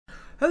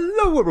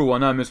Hello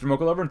everyone, I'm Mr.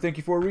 MacArthur, and thank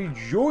you for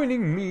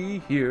rejoining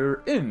me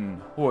here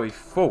in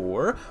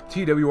Hoi4,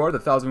 TWR, the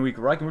 1000-Week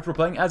Reich, in which we're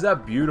playing as a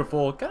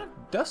beautiful, kind of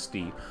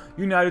dusty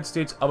United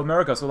States of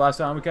America. So last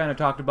time we kind of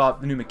talked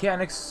about the new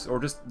mechanics, or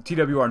just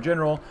TWR in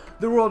general,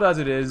 the world as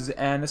it is,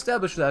 and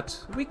established that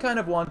we kind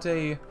of want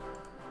an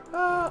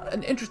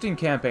interesting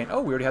campaign.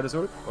 Oh, we already had this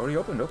already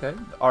opened, okay.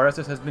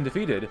 RSS has been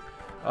defeated.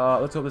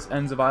 Let's hope this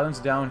ends the violence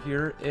down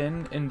here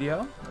in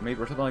India,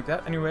 maybe, or something like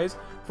that. Anyways,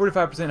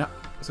 45%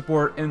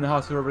 support in the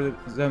House of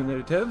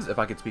Representatives, if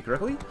I could speak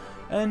correctly.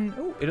 And,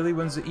 oh, Italy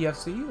wins the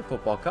EFC, the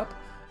Football Cup.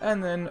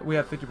 And then we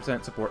have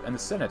 50% support in the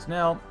Senate.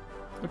 Now,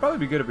 it'd probably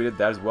be good if we did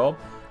that as well.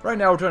 Right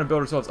now, we're trying to build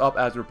ourselves up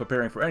as we're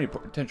preparing for any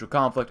potential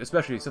conflict,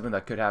 especially something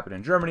that could happen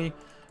in Germany.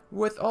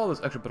 With all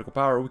this extra political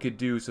power, we could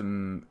do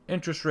some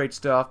interest rate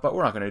stuff, but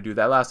we're not going to do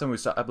that. Last time we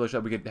established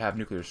that we could have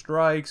nuclear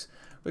strikes.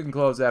 We can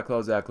close that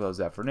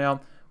for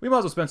now. We might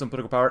as well spend some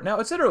political power. Now,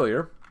 it said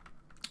earlier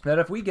that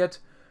if we get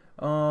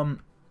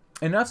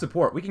enough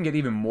support, we can get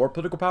even more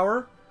political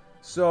power.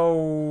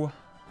 So,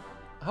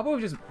 how about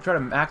we just try to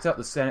max out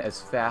the Senate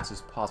as fast as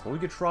possible? We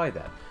could try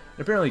that. And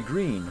apparently,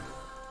 green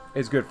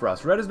is good for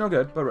us. Red is no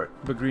good,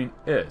 but green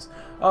is.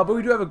 But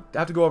we do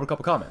have to go over a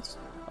couple comments.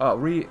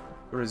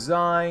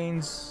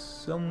 Resigns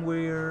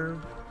somewhere.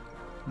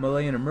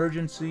 Malayan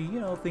emergency, you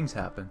know, things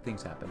happen.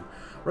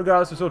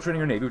 Regardless, we're still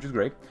training our Navy, which is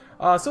great.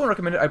 Someone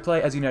recommended I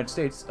play as the United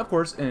States, of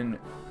course, in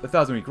the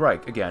 1000-Week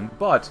Reich again,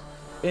 but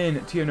in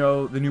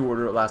TNO, the New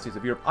Order, Last Days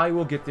of Europe. I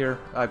will get there,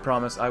 I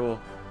promise. I will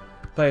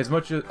play as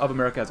much of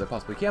America as I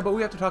possibly can, but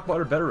we have to talk about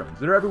our veterans.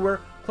 They're everywhere,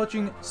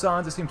 clutching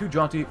signs that seem too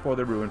jaunty for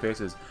their ruined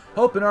faces.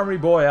 Help an army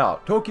boy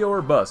out. Tokyo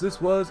or bust.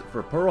 This was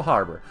for Pearl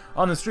Harbor.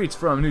 On the streets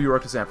from New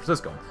York to San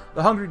Francisco.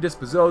 The hungry,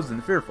 dispossessed, and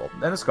the fearful,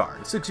 and the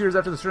scarred. 6 years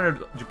after the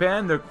surrender of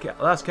Japan, their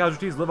last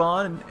casualties live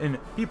on in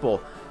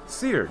people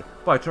seared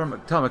by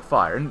atomic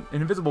fire, and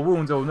invisible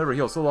wounds that will never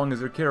heal so long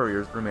as their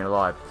carriers remain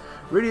alive.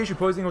 Radiation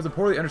poisoning was a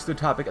poorly understood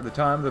topic at the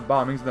time of the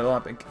bombings in the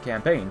Olympic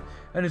campaign,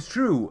 and its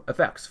true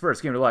effects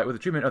first came to light with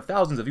the treatment of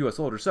thousands of U.S.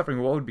 soldiers suffering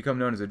what would become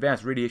known as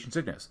advanced radiation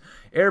sickness.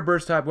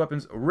 Airburst-type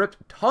weapons ripped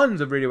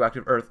tons of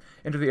radioactive earth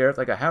into the air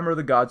like a hammer of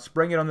the gods,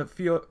 spraying it on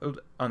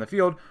the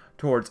field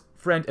towards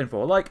friend and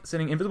foe alike,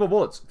 sending invisible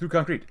bullets through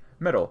concrete,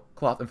 metal,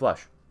 cloth, and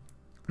flesh.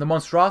 The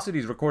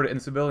monstrosities recorded in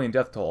the civilian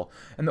death toll,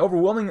 and the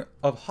overwhelming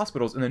of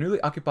hospitals in the newly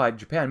occupied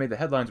Japan made the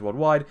headlines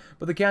worldwide,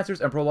 but the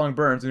cancers and prolonged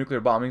burns the nuclear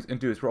bombings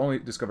induced were only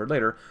discovered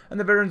later, and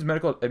the Veterans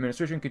Medical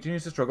Administration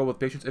continues to struggle with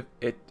patients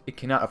it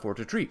cannot afford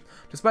to treat.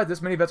 Despite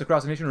this, many vets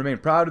across the nation remain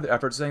proud of their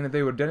efforts, saying that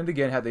they would have done it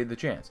again had they the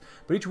chance.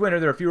 But each winter,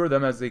 there are fewer of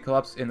them as they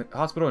collapse in the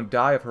hospital and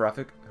die of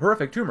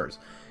horrific tumors.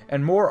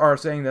 And more are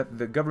saying that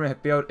the government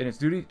had failed in its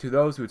duty to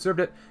those who had served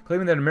it,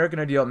 claiming that American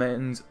ideal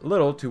means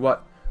little to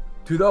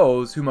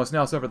those who must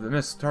now suffer the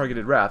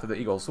mistargeted wrath of the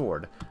Eagle's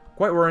sword.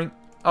 Quite worrying.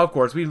 Of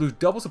course, we lose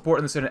double support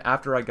in the Senate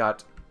after I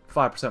got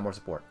 5% more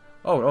support.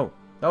 Oh, no.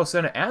 That was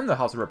Senate and the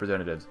House of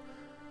Representatives.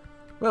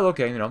 Well,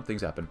 okay, you know,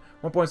 things happen.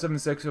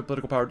 1.76 of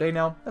political power a day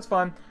now. That's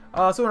fine.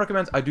 Someone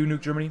recommends I do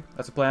nuke Germany.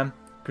 That's the plan.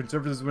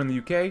 Conservatives win the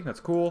UK. That's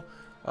cool.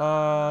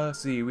 Let's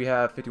see. We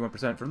have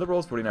 51% for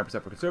liberals, 49%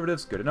 for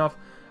conservatives. Good enough.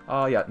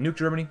 Yeah, nuke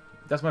Germany.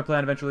 That's my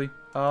plan eventually.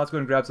 Let's go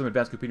ahead and grab some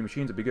advanced computing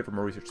machines. It'd be good for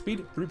more research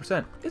speed.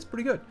 3% is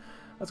pretty good.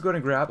 Let's go ahead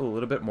and grab a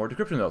little bit more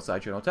decryption though,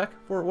 side channel tech,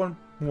 for one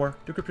more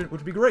decryption,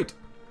 which would be great.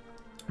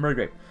 Very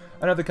great.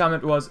 Another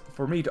comment was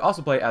for me to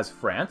also play as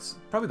France,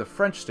 probably the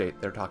French state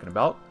they're talking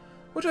about,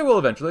 which I will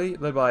eventually,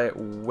 led by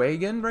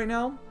Wagon right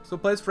now. So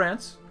play as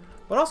France,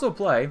 but also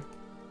play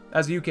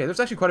as the UK.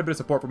 There's actually quite a bit of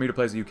support for me to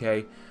play as the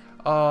UK.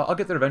 I'll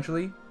get there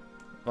eventually.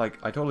 Like,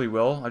 I totally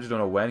will. I just don't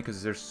know when,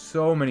 because there's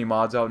so many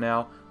mods out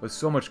now with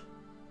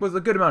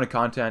a good amount of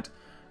content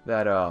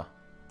that, I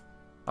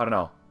don't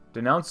know.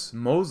 Denounce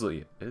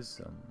Mosley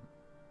is,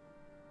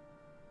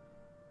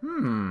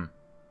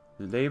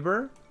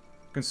 Labor?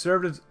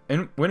 Conservatives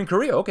win in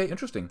Korea. Okay,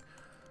 interesting.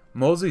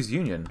 Mosley's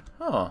Union.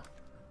 Huh.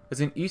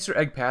 Is an Easter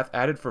egg path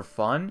added for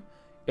fun?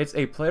 It's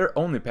a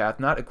player-only path,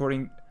 not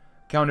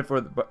counted for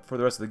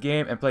the rest of the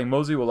game, and playing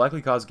Mosley will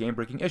likely cause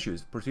game-breaking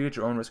issues. Proceed at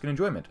your own risk and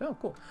enjoyment. Oh,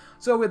 cool.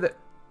 So with the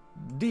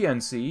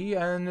DNC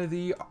and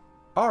the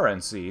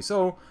RNC.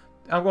 So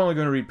I'm only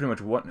going to read pretty much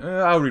one.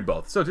 I'll read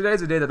both. So today is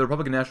the day that the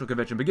Republican National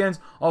Convention begins.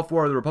 All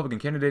 4 of the Republican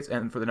candidates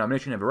and for the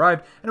nomination have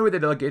arrived and await the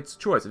delegates'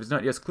 choice. It is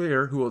not yet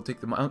clear who will take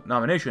the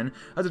nomination,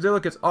 as the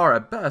delegates are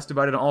at best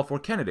divided on all 4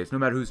 candidates. No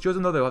matter who's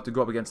chosen, though, they'll have to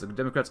go up against the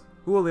Democrats,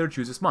 who will later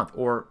choose this month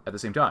or at the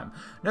same time.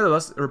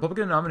 Nevertheless, the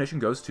Republican nomination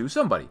goes to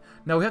somebody.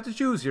 Now we have to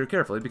choose here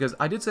carefully because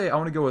I did say I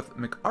want to go with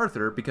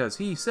MacArthur because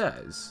he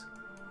says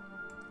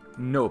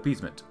no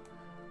appeasement.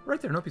 Right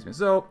there, no appeasement.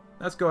 So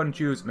let's go ahead and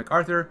choose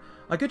MacArthur.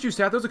 I could choose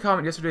Taft. There was a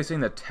comment yesterday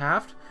saying that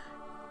Taft,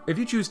 if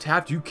you choose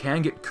Taft, you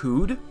can get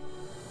cooed.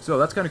 So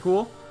that's kind of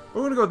cool.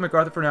 We're going to go with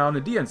MacArthur for now in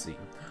the DNC.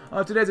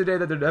 Today's the day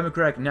that the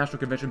Democratic National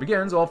Convention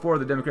begins. All 4 of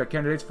the Democratic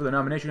candidates for the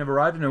nomination have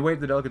arrived and await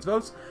the delegates'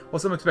 votes.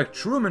 While some expect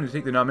Truman to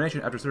take the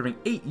nomination after serving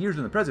 8 years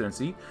in the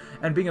presidency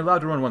and being allowed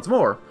to run once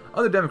more,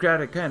 other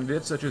Democratic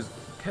candidates such as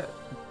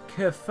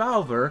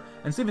Kefauver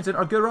and Stevenson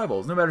are good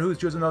rivals. No matter who's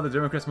chosen, though, the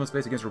Democrats must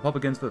face against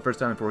Republicans for the first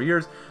time in 4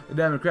 years. The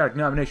Democratic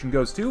nomination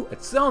goes to...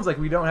 It sounds like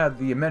we don't have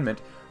the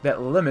amendment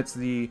that limits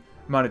the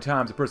amount of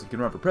times a person can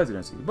run for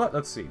presidency. But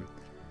let's see.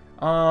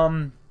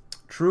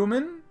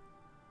 Truman?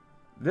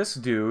 This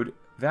dude,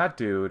 that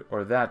dude,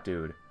 or that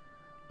dude.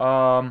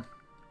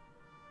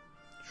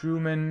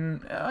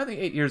 Truman... I think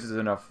 8 years is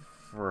enough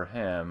for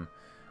him.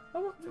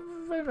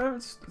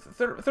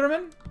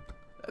 Thurman?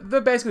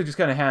 That basically just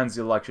kind of hands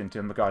the election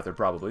to MacArthur,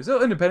 probably.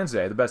 So, Independence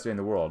Day, the best day in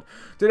the world.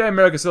 Today,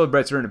 America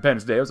celebrates her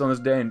Independence Day. It was on this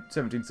day in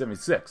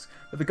 1776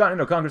 that the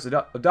Continental Congress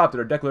adopted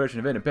our Declaration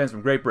of Independence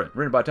from Great Britain.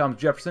 Written by Thomas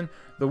Jefferson,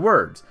 the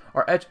words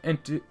are etched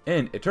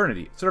in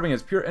eternity, serving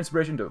as pure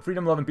inspiration to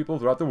freedom-loving people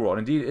throughout the world.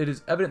 Indeed, it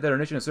is evident that our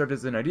nation has served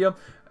as an idea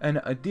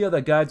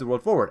that guides the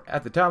world forward.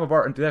 At the time of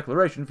our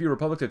Declaration, few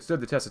republics had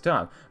stood the test of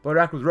time, but our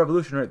act was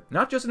revolutionary,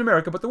 not just in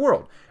America, but the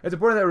world. It's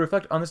important that we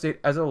reflect on this date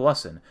as a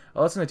lesson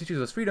that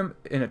teaches us freedom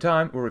in a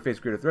time where we face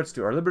greater threats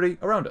to our liberty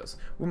around us.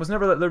 We must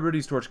never let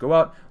liberty's torch go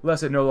out,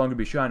 lest it no longer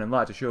be shining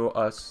light to show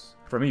us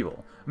from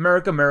evil.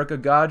 America, America,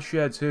 God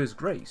sheds His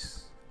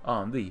grace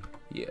on thee.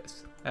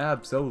 Yes,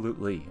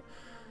 absolutely.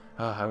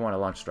 I want to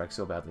launch strike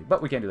so badly,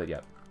 but we can't do that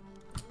yet.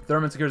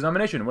 Thurman secures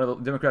nomination, one of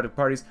the Democratic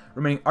Party's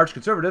remaining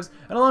arch-conservatives,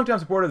 and a longtime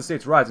supporter of the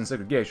state's rise in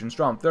segregation.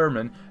 Strom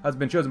Thurman has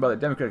been chosen by the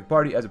Democratic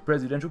Party as a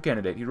presidential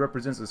candidate. He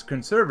represents the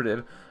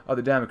conservative of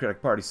the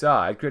Democratic Party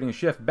side, creating a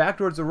shift back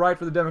towards the right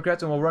for the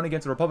Democrats, and will run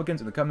against the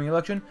Republicans in the coming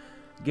election.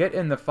 Get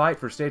in the fight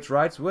for states'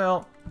 rights?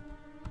 Well,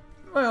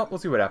 we'll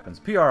see what happens.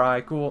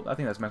 PRI, cool. I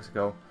think that's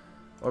Mexico.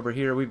 Over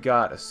here, we've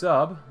got a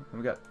sub.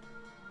 We've got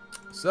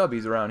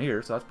subbies around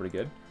here, so that's pretty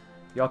good.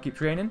 Y'all keep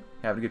training,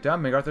 having a good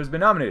time. MacArthur's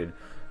been nominated.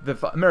 The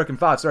American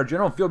 5-star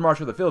General and Field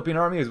Marshal of the Philippine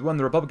Army has won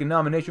the Republican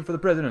nomination for the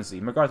presidency.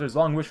 MacArthur's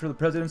long wish for the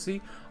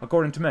presidency,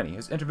 according to many.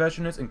 His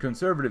interventionist and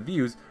conservative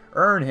views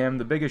earn him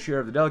the biggest share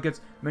of the delegates.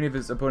 Many of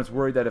his opponents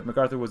worried that if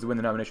MacArthur was to win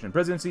the nomination and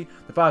presidency,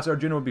 the 5-star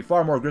General would be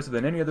far more aggressive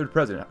than any other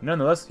president.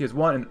 Nonetheless, he has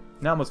won and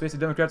now must face the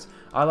Democrats.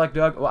 I like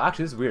Doug. Well,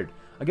 actually, this is weird.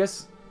 I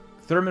guess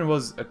Thurman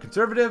was a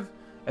conservative,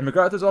 and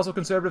MacArthur's also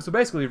conservative, so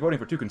basically you're voting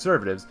for two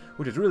conservatives,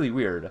 which is really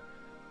weird.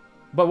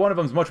 But one of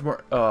them is much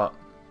more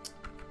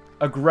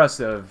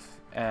aggressive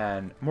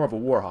and more of a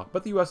war hawk,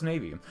 but the U.S.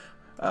 Navy, which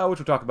we'll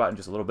talk about in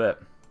just a little bit.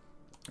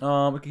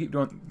 We can keep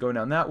going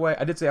down that way.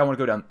 I did say I want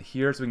to go down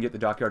here so we can get the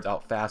dockyards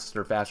out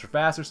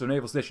faster. So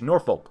Naval Station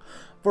Norfolk.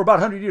 For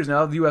about 100 years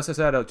now, the U.S. has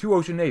had a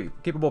two-ocean navy,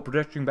 capable of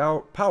projecting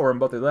power in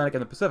both the Atlantic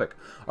and the Pacific.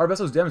 Our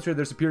vessels demonstrated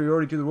their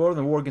superiority to the world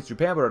in the war against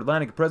Japan, but our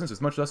Atlantic presence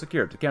is much less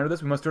secure. To counter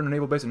this, we must turn a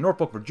naval base in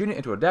Norfolk, Virginia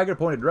into a dagger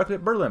pointed directly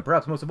at Berlin.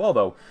 Perhaps most of all,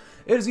 though,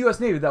 it is the U.S.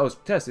 Navy that was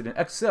tested and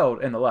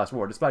excelled in the last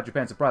war, despite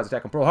Japan's surprise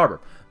attack on Pearl Harbor.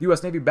 The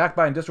U.S. Navy, backed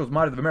by industrial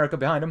might of America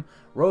behind them,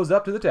 rose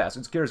up to the task.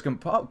 Its carriers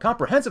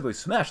comprehensively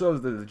smashed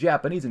those of the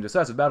Japanese in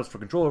decisive battles for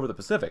control over the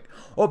Pacific,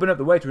 opened up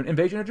the way to an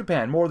invasion of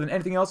Japan. More than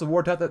anything else, the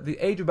war taught that the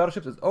age of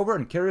battleships is over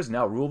and carriers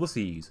now rule the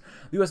seas.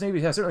 The U.S.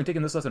 Navy has certainly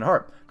taken this lesson to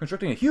heart,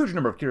 constructing a huge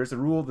number of carriers to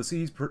rule the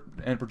seas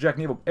and project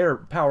naval air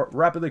power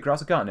rapidly across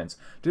the continents.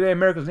 Today,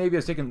 America's Navy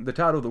has taken the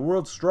title of the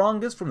world's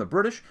strongest from the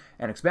British,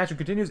 and expansion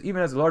continues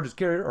even as the largest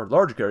carrier, or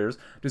larger carriers,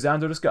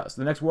 designs are discussed.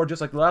 The next war, just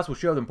like the last, will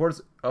show the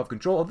importance of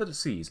control of the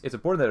seas. It's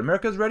important that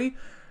America is ready.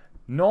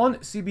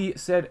 Non sibi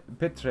sed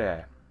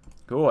petre.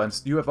 Cool, and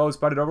UFOs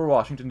spotted over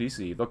Washington,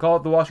 D.C. They'll call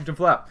it the Washington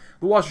Flap.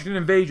 The Washington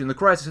Invasion, the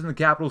crisis in the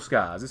capital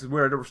skies. This is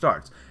where it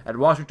starts. At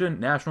Washington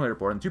National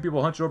Airport, and two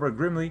people hunched over a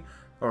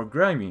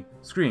grimy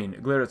screen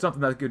glared at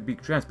something that could be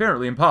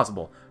transparently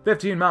impossible.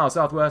 15 miles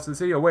southwest of the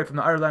city, away from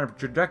the iron line of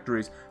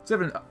trajectories,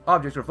 7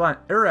 objects were flying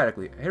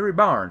erratically. Harry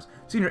Barnes,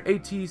 senior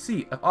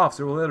ATC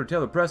officer, will later tell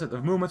the press that the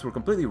movements were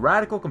completely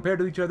radical compared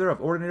to each other of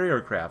ordinary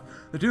aircraft.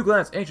 The two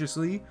glanced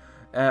anxiously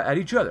at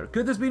each other.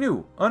 Could this be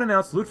new?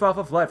 Unannounced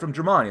Luftwaffe flight from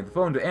Germany. The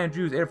phone to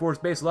Andrews Air Force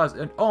Base lies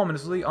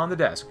ominously on the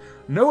desk.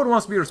 No one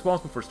wants to be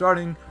responsible for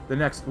starting the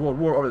next World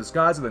War over the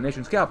skies of the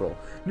nation's capital.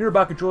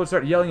 Nearby controllers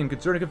start yelling in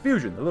concerning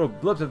confusion. The little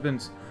blips have been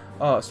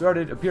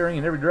started appearing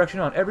in every direction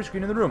on every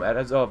screen in the room.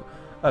 As of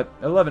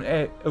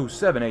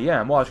 11:07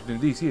 a.m., Washington,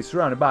 D.C. is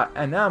surrounded by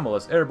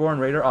anomalous airborne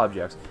radar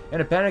objects.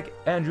 In a panic,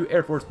 Andrew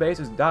Air Force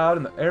Base is dialed,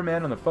 and the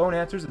airman on the phone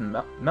answers in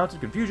mounted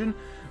confusion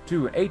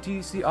to an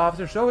ATC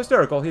officer so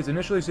hysterical he is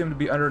initially assumed to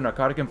be under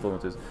narcotic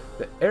influences.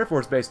 The Air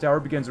Force Base tower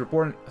begins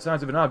reporting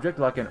signs of an object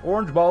like an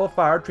orange ball of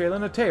fire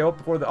trailing a tail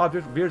before the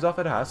object veers off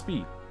at high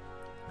speed.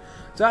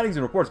 Sightings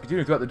and reports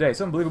continue throughout the day,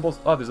 some believable,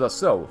 others less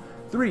so.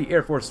 3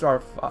 Air Force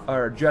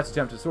jets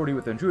attempt to sortie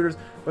with the intruders,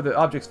 but the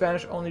objects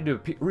vanish only to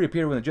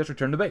reappear when the jets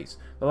return to base.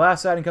 The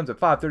last sighting comes at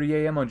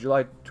 5:30 a.m. on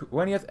July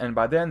 20th, and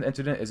by then the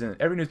incident is in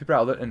every newspaper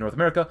outlet in North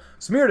America,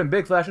 smeared in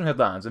big flashing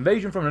headlines.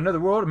 Invasion from another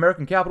world,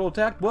 American capital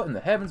attacked. What in the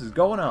heavens is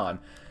going on?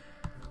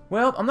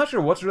 Well, I'm not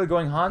sure what's really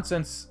going on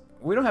since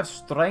we don't have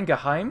streng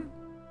geheim.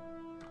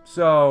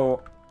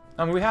 So,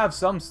 I mean, we have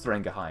some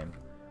streng geheim,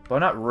 but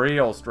not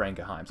real streng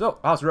geheim. So,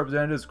 House of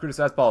Representatives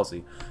criticized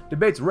policy.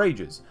 Debates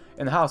rages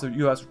in the House of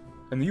U.S.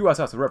 in the U.S.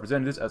 House of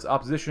Representatives as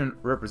opposition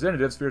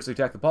representatives fiercely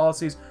attack the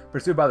policies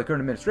pursued by the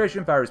current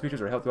administration. Fiery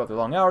speeches are held throughout their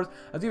long hours,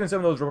 as even some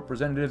of those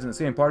representatives in the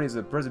same party as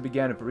the president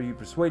began to be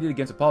persuaded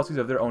against the policies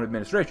of their own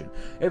administration.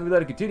 If we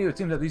let it continue, it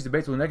seems that these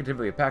debates will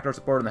negatively impact our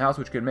support in the House,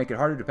 which could make it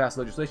harder to pass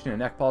legislation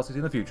and enact policies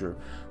in the future.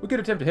 We could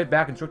attempt to hit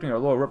back, instructing our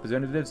loyal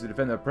representatives to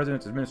defend the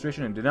president's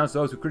administration and denounce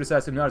those who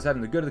criticize him not as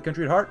having the good of the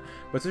country at heart,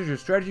 but such a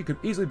strategy could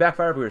easily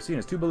backfire if we are seen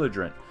as too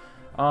belligerent.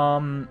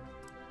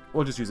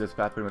 We'll just use this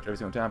path pretty much every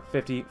single time.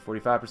 50,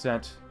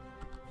 45%.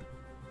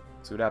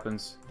 See what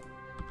happens.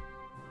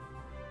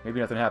 Maybe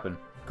nothing happened.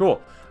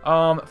 Cool.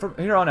 From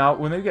here on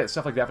out, when they get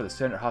stuff like that for the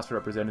Senate House of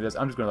Representatives,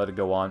 I'm just going to let it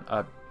go on.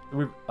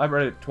 I've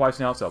read it twice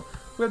now, so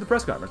we have the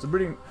press conference. The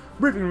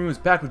briefing room is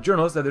packed with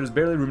journalists that there's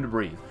barely room to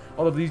breathe.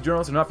 All of these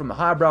journalists are not from the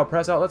highbrow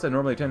press outlets that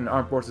normally attend an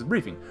armed forces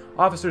briefing.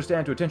 Officers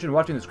stand to attention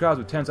watching these crowds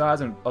with tense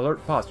eyes and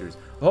alert postures.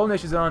 The whole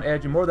nation is on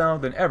edge and more now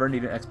than ever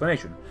need an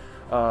explanation.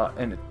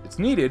 And it's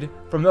needed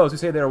from those who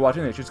say they are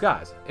watching the nation's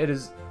skies.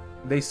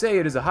 They say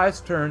it is the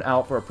highest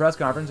turnout for a press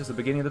conference since the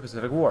beginning of the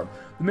Pacific War.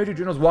 The major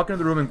generals walk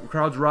into the room and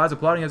crowds rise,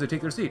 applauding as they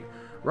take their seat.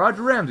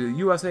 Roger Ramsey, the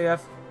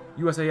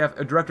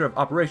USAF Director of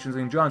Operations,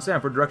 and John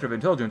Sanford, Director of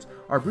Intelligence,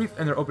 are brief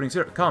in their opening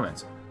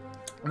comments.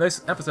 They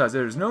emphasize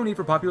there is no need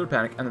for popular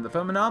panic and that the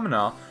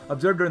phenomena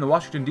observed during the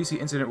Washington, D.C.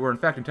 incident were in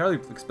fact entirely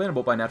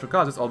explainable by natural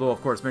causes, although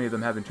of course many of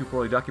them have been too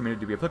poorly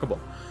documented to be applicable.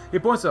 He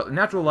points out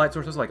natural light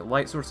sources like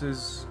light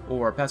sources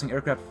or passing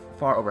aircraft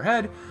far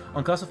overhead,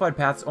 unclassified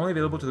paths only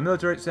available to the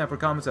military. Sanford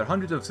comments that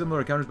hundreds of similar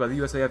encounters by the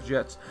USAF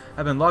jets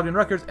have been logged in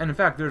records, and in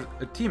fact there's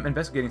a team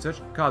investigating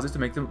such causes to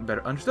make them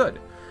better understood.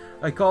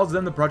 He calls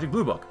them the Project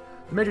Blue Book.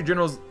 The major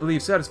generals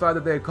leave satisfied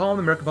that they had calmed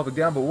the American public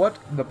down, but what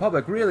the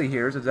public really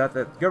hears is that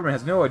the government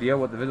has no idea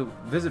what the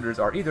visitors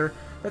are either,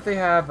 that they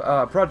have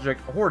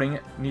project hoarding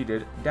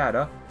needed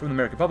data from the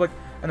American public,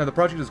 and that the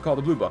project is called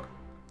the Blue Book.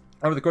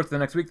 Over the course of the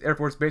next week, Air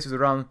Force bases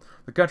around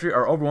the country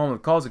are overwhelmed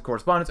with calls and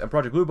correspondence, and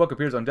Project Blue Book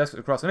appears on desks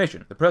across the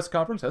nation. The press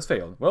conference has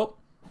failed. Well,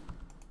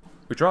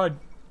 we tried.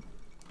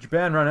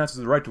 Japan renounces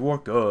the right to war.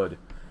 Good.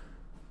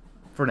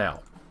 For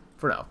now.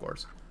 For now, of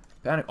course.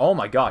 Panic. Oh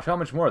my gosh, how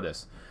much more of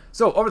this?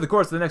 So, over the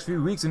course of the next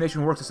few weeks, the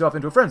nation works itself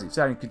into a frenzy,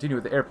 deciding to continue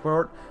with the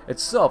airport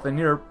itself and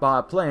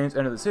nearby planes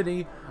enter the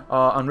city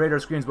on radar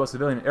screens both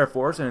civilian and Air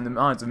Force and in the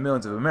minds of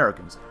millions of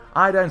Americans.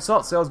 Iodine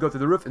salt sales go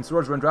through the roof and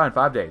stores run dry in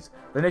 5 days.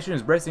 The nation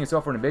is bracing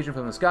itself for an invasion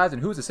from the skies,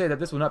 and who is to say that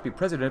this will not be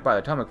precedented by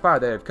the atomic fire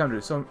they have come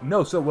to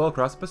know so well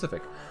across the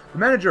Pacific? The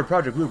manager of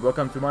Project Blue Book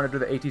comes to monitor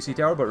the ATC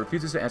tower but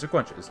refuses to answer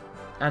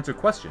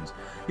questions.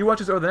 He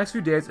watches over the next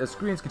few days as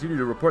screens continue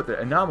to report the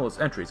anomalous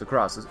entries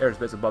across this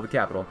airspace above the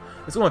capital.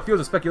 This only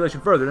fuels the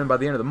speculation further, and by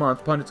the end of the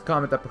month, pundits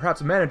comment that perhaps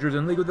the manager is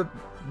in league with the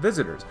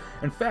visitors.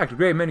 In fact, a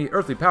great many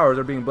earthly powers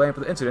are being blamed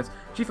for the incidents,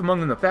 chief among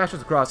them the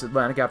fascists across the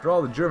Atlantic. After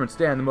all, the Germans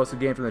stand the most to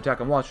gain from the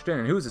attack on Washington,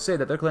 and who is to say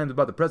that their claims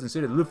about the present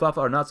state of the Luftwaffe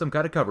are not some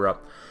kind of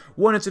cover-up?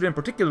 One incident in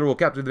particular will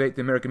captivate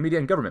the American media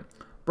and government.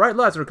 Bright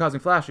lights are causing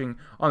flashing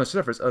on the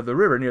surface of the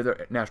river near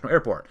the national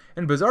airport,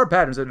 in bizarre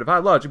patterns that defy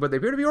logic, but they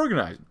appear to be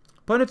organized.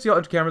 Pundits yell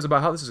into cameras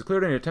about how this is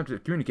clearly an attempt to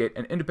communicate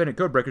and independent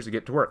codebreakers to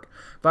get to work.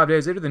 5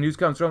 days later, the news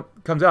comes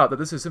out that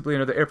this is simply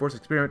another Air Force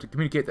experiment to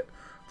communicate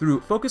through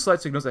focused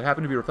light signals that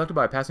happen to be reflected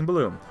by a passing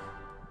balloon.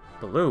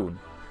 Balloon?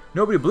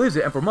 Nobody believes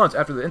it, and for months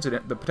after the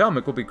incident, the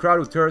Potomac will be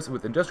crowded with tourists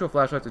with industrial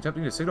flashlights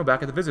attempting to signal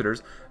back at the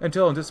visitors,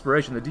 until in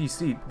desperation the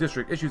D.C.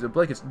 district issues a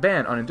blanket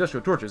ban on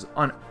industrial torches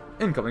on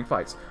incoming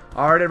flights.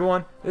 Alright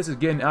everyone, this is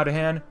getting out of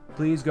hand.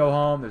 Please go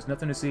home. There's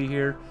nothing to see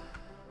here.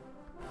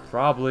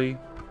 Probably.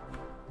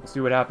 Let's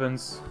see what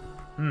happens.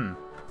 Oh, and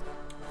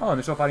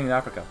they're still fighting in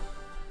Africa.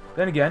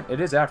 Then again,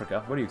 it is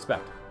Africa. What do you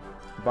expect?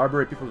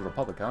 Barbary People's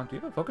Republic, huh? Do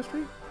you have a focus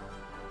tree?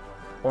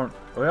 Or,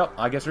 well,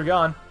 I guess you're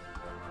gone.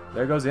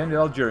 There goes the end of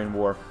the Algerian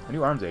War. A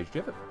new arms age. Do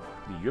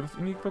you have a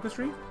unique focus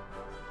tree?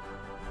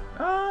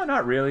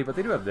 Not really, but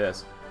they do have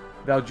this.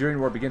 The Algerian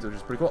War begins, which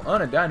is pretty cool.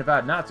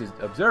 Unidentified Nazis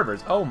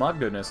observers. Oh my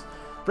goodness.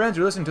 Friends,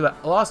 you're listening to the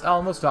Los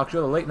Alamos Talk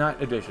Show, the late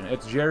night edition.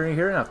 It's Jerry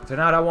here, and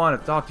tonight I want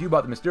to talk to you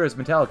about the mysterious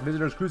metallic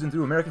visitors cruising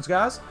through American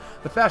skies.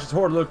 The fascist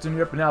horde lurks in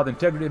Europe, and now the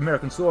integrity of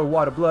American soil,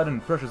 water, blood,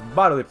 and precious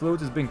bodily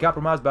fluids is being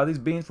compromised by these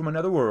beings from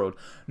another world.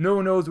 No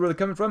one knows where they're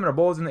coming from, and our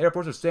boys in the Air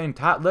Force are staying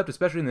tight-lipped,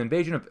 especially in the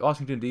invasion of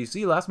Washington,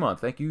 D.C. last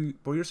month. Thank you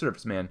for your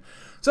service, man.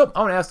 So,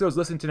 I want to ask those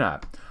listening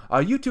tonight,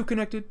 are you two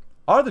connected?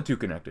 Are the two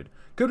connected?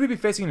 Could we be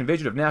facing an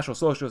invasion of National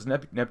Socialist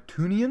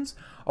Neptunians?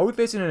 Are we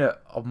facing a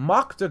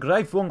mock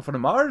Greifung from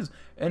Mars?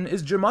 And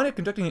is Germany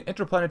conducting an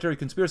interplanetary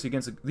conspiracy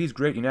against these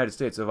great United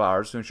States of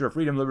ours to ensure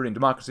freedom, liberty, and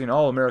democracy and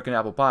all American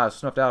apple pie is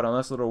snuffed out on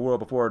this little world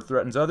before it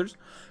threatens others?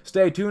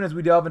 Stay tuned as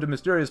we delve into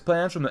mysterious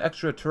plans from the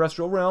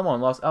extraterrestrial realm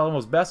on Los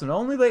Alamos' best and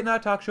only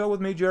late-night talk show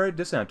with me, Jerry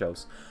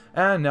DeSantos.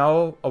 And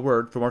now, a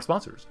word from our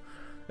sponsors.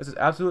 This is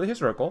absolutely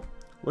historical.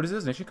 What does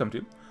this nation come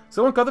to?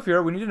 Someone called the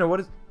Fuhrer. We need to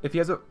know if he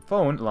has a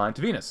phone line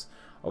to Venus.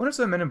 I wonder if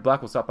some men in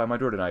black will stop by my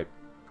door tonight.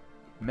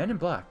 Men in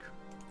black.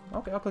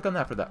 Okay, I'll click on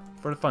that for the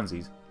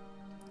funsies.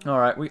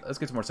 Alright, let's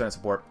get some more Senate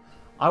support.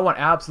 I want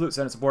absolute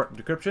Senate support.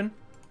 Decryption?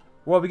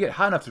 Well, if we get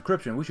high enough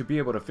decryption, we should be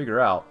able to figure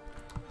out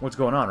what's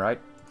going on, right?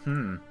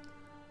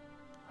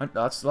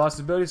 Lots of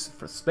abilities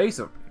for space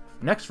of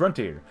next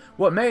frontier.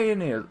 What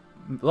many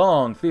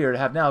long feared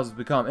have now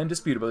become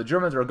indisputable. The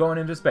Germans are going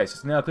into space.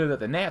 It's now clear that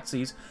the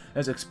Nazis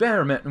is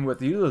experimenting with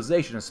the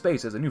utilization of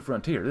space as a new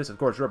frontier. This, of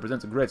course,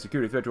 represents a great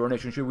security threat to our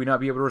nation should we not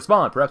be able to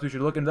respond. Perhaps we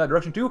should look into that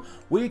direction too.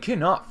 We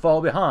cannot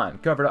fall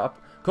behind.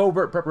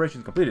 Covert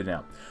preparations completed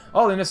now.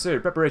 All the necessary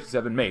preparations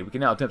have been made. We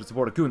can now attempt to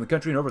support a coup in the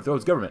country and overthrow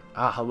its government.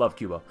 Ah, I love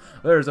Cuba.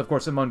 There is, of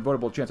course, some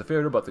unavoidable chance of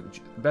failure, but the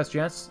best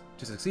chance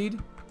to succeed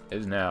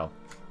is now.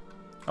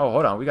 Oh,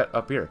 hold on. We got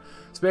up here.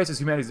 Space is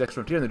humanity's next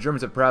frontier, and the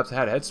Germans have perhaps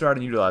had a head start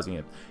in utilizing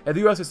it. If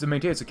the U.S. is to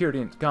maintain security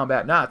and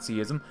combat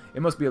Nazism,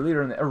 it must be a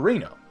leader in the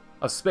arena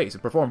of space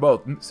and perform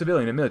both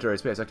civilian and military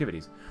space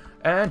activities.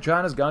 And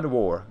China's gone to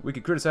war. We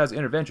could criticize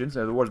interventions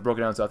as the war's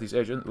broken out in Southeast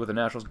Asia with the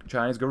nationalist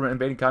Chinese government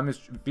invading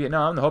communist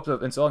Vietnam in the hopes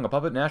of installing a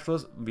puppet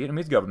nationalist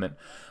Vietnamese government.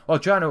 While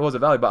China was a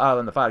valuable ally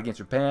in the fight against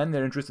Japan,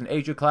 their interest in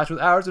Asia clashed with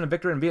ours, and a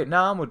victory in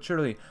Vietnam would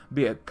surely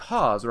be a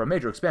cause or a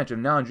major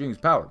expansion of Nanjing's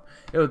power.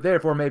 It would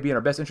therefore may be in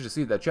our best interest to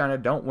see that China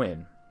don't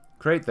win.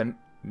 Create the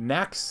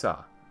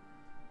NACSA.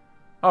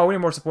 Oh, we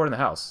need more support in the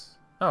House.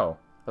 Oh,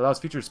 allows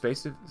future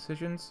space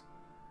decisions?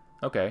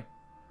 Okay.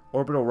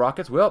 Orbital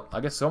rockets. Well,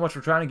 I guess so much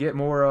for trying to get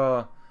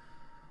more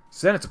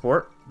Senate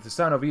support. The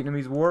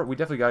Sino-Vietnamese War. We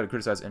definitely got to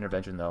criticize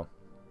intervention, though.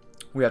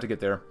 We have to get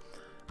there.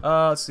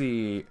 Let's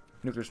see.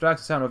 Nuclear strikes.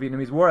 The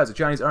Sino-Vietnamese War as the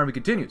Chinese army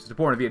continues to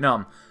pour into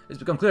Vietnam. It's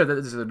become clear that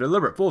this is a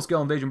deliberate,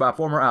 full-scale invasion by a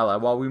former ally.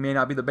 While we may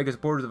not be the biggest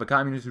supporters of a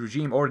communist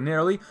regime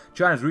ordinarily,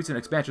 China's recent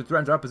expansion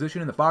threatens our position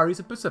in the Far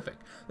East and Pacific.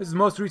 This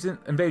most recent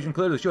invasion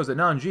clearly shows that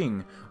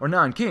Nanjing, or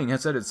Nanking,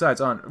 has set its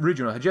sights on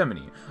regional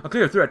hegemony. A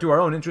clear threat to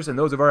our own interests and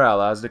those of our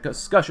allies. The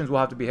discussions will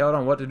have to be held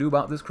on what to do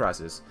about this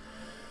crisis.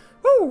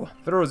 Woo!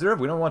 Federal Reserve,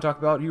 we don't want to talk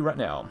about you right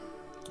now.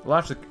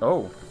 Launch the...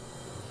 Oh.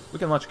 We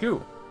can launch a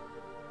coup.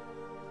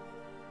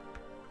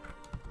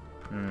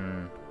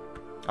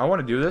 I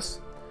want to do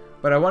this,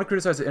 but I want to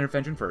criticize the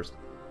intervention first.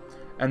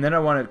 And then I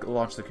want to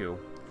launch the coup.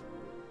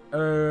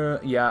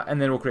 Yeah,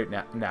 and then we'll create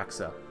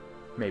NACSA.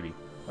 Maybe.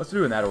 Let's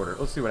do it in that order.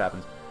 Let's see what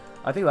happens.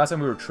 I think last time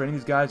we were training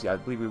these guys, yeah, I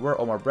believe we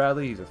were. Omar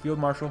Bradley, he's a field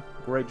marshal.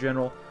 Great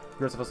general.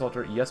 Aggressive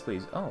assaulter, yes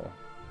please. Oh.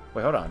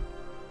 Wait, hold on.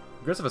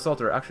 Aggressive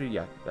assaulter, actually,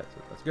 yeah,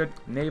 that's good.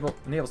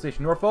 Naval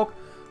Station Norfolk.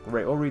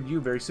 Great, we'll read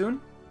you very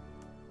soon.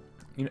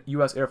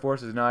 U.S. Air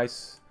Force is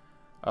nice.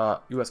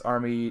 U.S.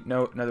 Army,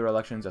 no, another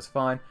elections, that's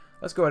fine.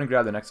 Let's go ahead and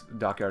grab the next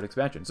dockyard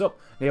expansion. So,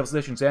 Naval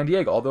Station San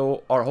Diego.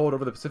 Although our hold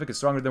over the Pacific is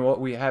stronger than what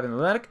we have in the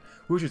Atlantic,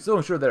 we should still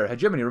ensure that our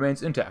hegemony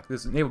remains intact.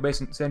 This naval base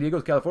in San Diego,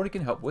 California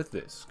can help with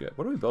this. Good.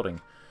 What are we building?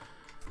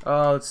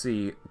 Let's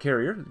see.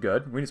 Carrier,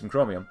 good. We need some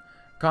chromium.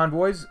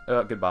 Convoys,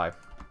 goodbye.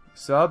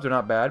 Subs are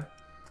not bad.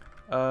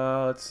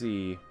 Let's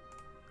see.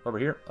 Over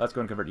here, let's go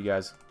and convert you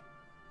guys.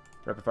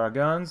 Rapid fire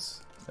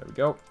guns. There we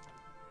go.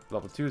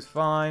 Level 2 is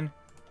fine.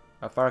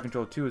 Fire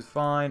control 2 is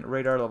fine.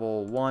 Radar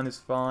level 1 is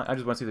fine. I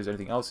just want to see if there's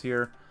anything else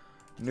here.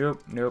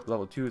 Nope, nope.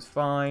 Level 2 is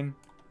fine.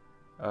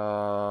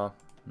 For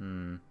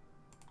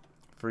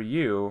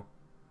you,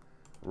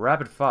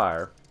 rapid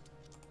fire.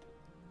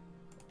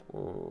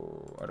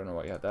 Oh, I don't know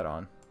why you have that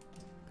on.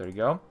 There you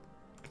go.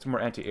 Get some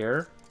more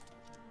anti-air.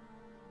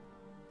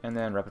 And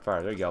then rapid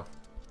fire. There you go.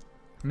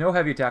 No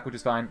heavy attack, which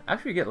is fine.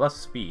 Actually, we get less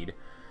speed.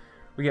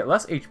 We get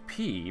less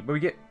HP, but we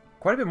get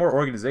quite a bit more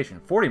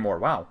organization. 40 more.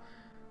 Wow.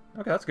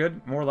 Okay, that's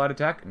good. More light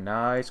attack.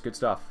 Nice. Good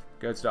stuff.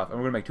 Good stuff. And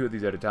we're going to make 2 of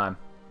these at a time.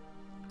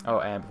 Oh,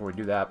 and before we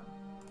do that...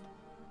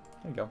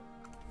 There you go.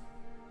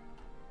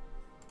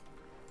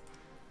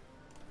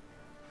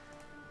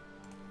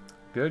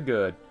 Good,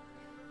 good.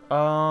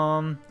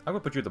 I'm going to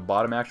put you at the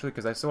bottom, actually,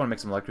 because I still want to make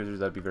some light cruisers.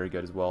 That'd be very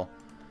good as well.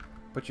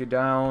 Put you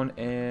down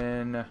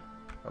in...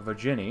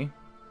 Virginia.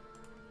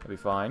 That'd be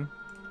fine.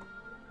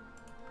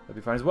 That'd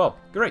be fine as well.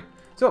 Great.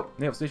 So,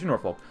 Naval Station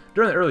Norfolk.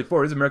 During the early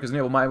 40s, America's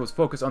naval might was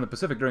focused on the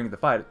Pacific during the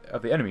fight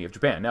of the enemy of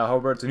Japan. Now,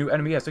 however, it's a new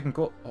enemy has taken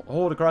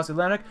hold across the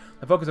Atlantic.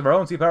 The focus of our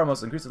own sea power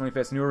must increasingly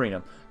face a new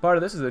arena. Part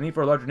of this is the need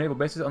for larger naval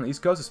bases on the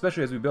East Coast,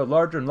 especially as we build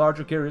larger and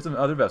larger carriers and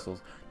other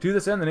vessels. To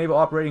this end, the naval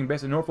operating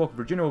base in Norfolk,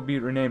 Virginia will be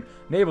renamed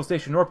Naval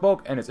Station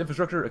Norfolk, and its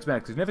infrastructure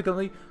expanded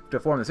significantly to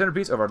form the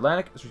centerpiece of our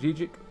Atlantic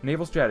strategic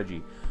naval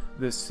strategy.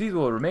 The seas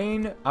will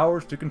remain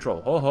ours to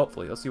control. Oh,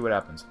 hopefully. Let's see what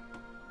happens.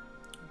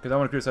 Because I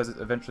want to criticize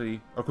it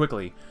eventually, or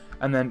quickly,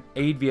 and then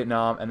aid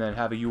Vietnam, and then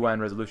have a UN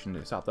resolution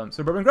to stop them.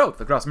 Suburban growth.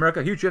 Across America,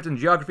 a huge shift in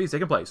geography is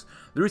taking place.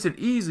 The recent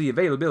easy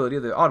availability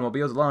of the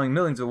automobiles allowing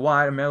millions of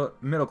wide and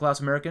middle-class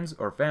Americans,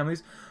 or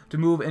families, to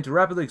move into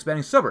rapidly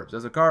expanding suburbs.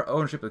 As the car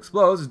ownership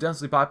explodes,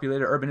 densely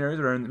populated urban areas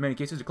are in many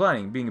cases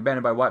declining, being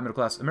abandoned by white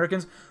middle-class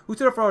Americans who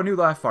set up for a new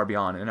life far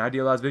beyond. An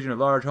idealized vision of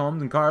large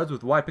homes and cars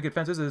with wide picket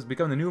fences has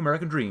become the new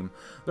American dream.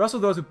 There are also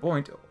those who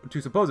point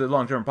to supposed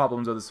long-term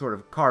problems of this sort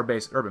of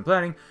car-based urban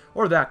planning,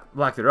 or that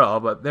lack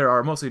thereof, but they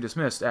are mostly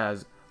dismissed as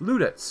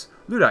Luddites,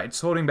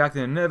 holding back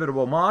the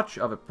inevitable march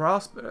of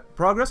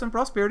progress and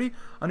prosperity,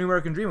 a new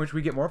American dream, which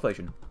we get more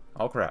inflation.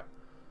 Oh crap.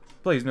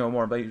 Please no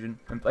more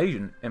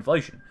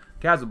inflation.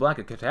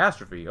 Casablanca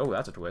catastrophe. Oh,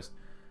 that's a twist.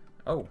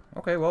 Oh,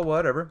 okay, well,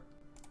 whatever.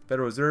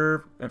 Federal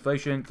Reserve,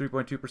 inflation,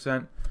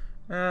 3.2%.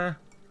 Kinda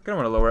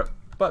want to lower it.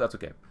 but that's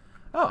okay.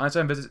 Oh,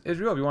 Einstein visits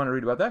Israel. If you want to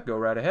read about that, go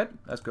right ahead.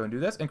 Let's go and do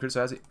this and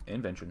criticize the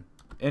invasion.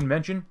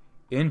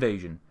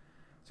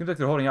 Seems like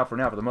they're holding out for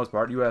now for the most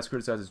part. U.S.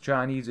 criticizes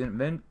Chinese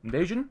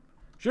invasion?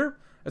 Sure.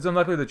 It's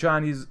unlikely the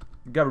Chinese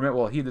government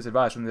will heed this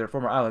advice from their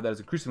former ally that has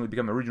increasingly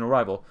become a regional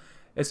rival.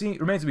 It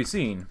remains to be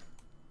seen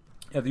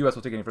if the U.S.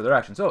 will take any further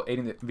action. So,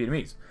 aiding the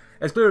Vietnamese.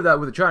 It's clear that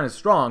with China's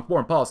strong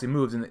foreign policy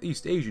moves in the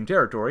East Asian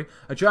territory,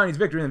 a Chinese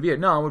victory in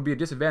Vietnam would be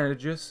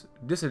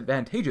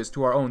disadvantageous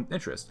to our own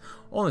interests,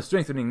 only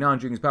strengthening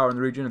Nanjing's power in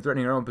the region and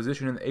threatening our own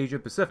position in the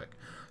Asia-Pacific.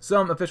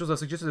 Some officials have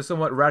suggested a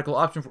somewhat radical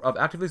option of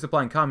actively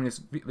supplying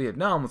communist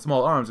Vietnam with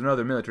small arms and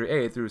other military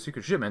aid through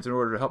secret shipments in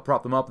order to help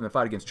prop them up in the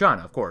fight against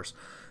China, of course.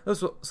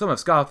 Some have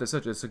scoffed at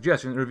such a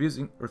suggestion,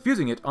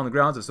 refusing it on the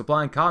grounds of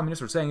supplying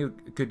communists or saying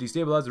it could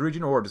destabilize the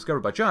region or,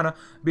 discovered by China,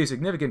 be a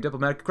significant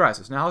diplomatic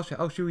crisis. Now,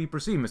 how should we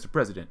proceed, Mr.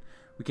 President?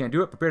 We can't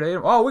do it. Prepare to aid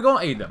them. Oh, we're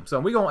going to aid them. So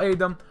we're going to aid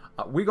them.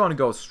 We're going to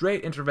go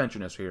straight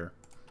interventionist here.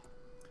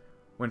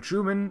 When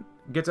Truman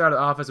gets out of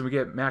the office and we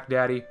get Mac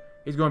Daddy,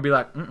 he's going to be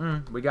like,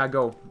 we got to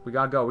go. We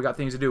got to go. We got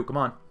things to do. Come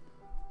on.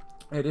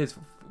 It is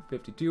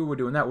 52. We're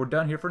doing that. We're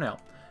done here for now.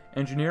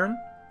 Engineering.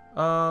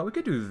 We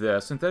could do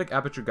this. Synthetic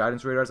aperture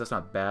guidance radars. That's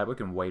not bad. We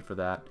can wait for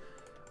that.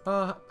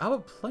 How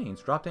about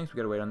planes? Drop tanks. We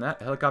got to wait on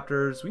that.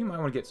 Helicopters. We might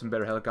want to get some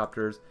better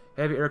helicopters.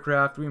 Heavy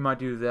aircraft. We might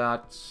do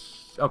that.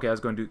 Okay,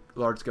 let's go and do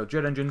large-scale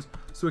jet engines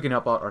so we can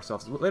help out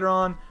ourselves later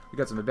on. We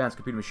got some advanced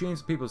computer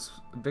machines. People's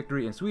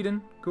Victory in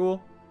Sweden.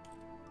 Cool.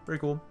 Very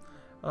cool.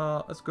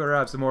 Let's go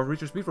grab some more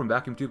research speed from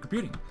vacuum tube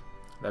computing.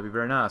 That'd be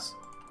very nice.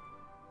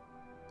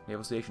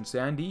 Naval Station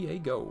San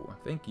Diego.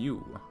 Thank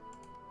you.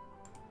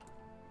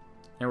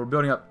 And we're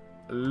building up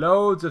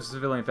loads of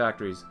civilian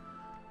factories.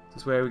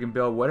 This way we can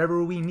build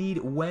whatever we need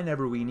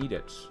whenever we need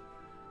it.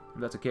 If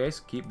that's the case,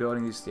 keep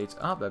building these states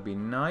up. That'd be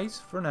nice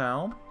for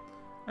now.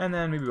 And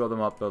then maybe build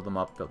them up, build them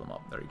up, build them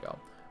up. There you go.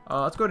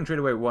 Let's go ahead and trade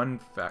away one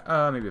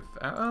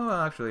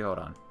oh, actually, hold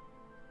on.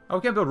 Oh,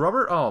 we can't build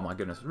rubber? Oh, my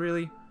goodness.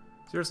 Really?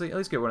 Seriously? At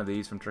least get one of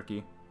these from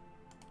Turkey.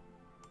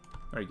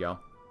 There you go.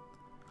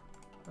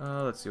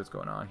 Let's see what's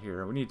going on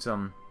here. We need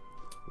some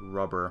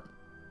rubber.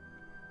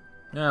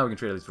 Yeah, we can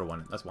trade at least for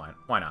one. That's fine.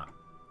 Why not?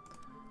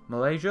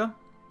 Malaysia?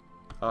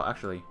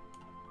 Actually.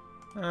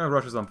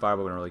 Russia's on fire,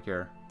 but we don't really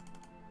care.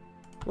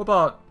 What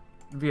about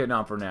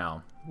Vietnam for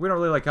now? We don't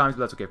really like communists,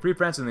 but that's okay. Free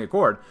France in the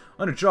Accord.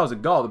 Under Charles de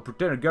Gaulle, the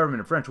pretended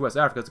government of French West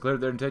Africa has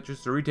declared their intentions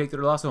to retake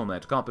their lost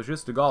homeland. To accomplish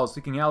this, de Gaulle is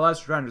seeking allies,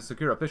 trying to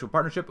secure official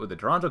partnership with the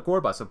Toronto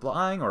Accord by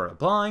applying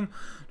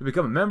to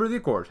become a member of the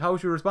Accord. How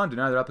would you respond?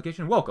 Deny their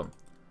application? Welcome.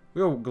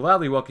 We will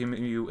gladly welcome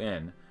you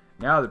in.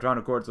 Now the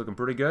Toronto Accord's looking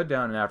pretty good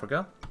down in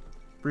Africa.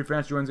 Free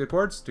France joins the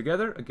Accords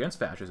together against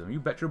fascism. You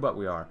bet your butt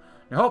we are.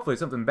 Now hopefully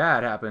something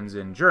bad happens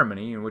in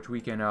Germany in which we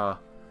can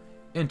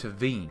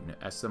intervene,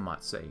 as some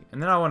might say.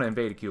 And then I want to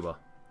invade Cuba.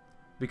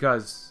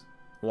 Because,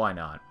 why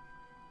not?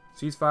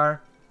 Ceasefire.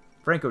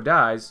 Franco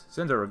dies.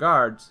 Sends our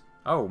regards.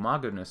 Oh, my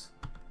goodness.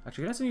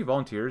 Actually, can I send you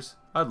volunteers?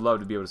 I'd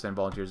love to be able to send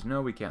volunteers.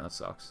 No, we can't. That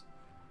sucks.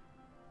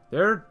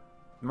 They're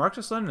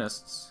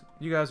Marxist-Leninists.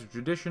 You guys are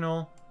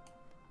traditional.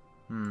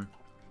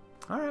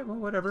 Alright, well,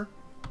 whatever.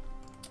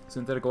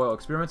 Synthetic oil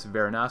experiments.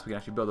 Very nice. We can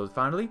actually build those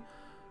finally.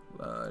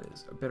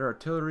 Better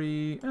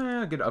artillery.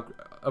 Get an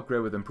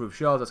upgrade with improved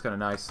shells. That's kind of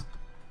nice.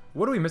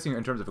 What are we missing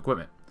in terms of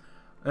equipment?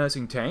 We're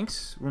missing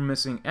tanks, we're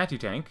missing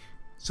anti-tank,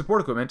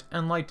 support equipment,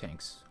 and light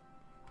tanks.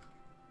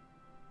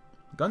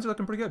 Guns are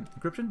looking pretty good.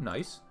 Encryption,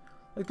 nice.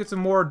 Let's get some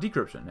more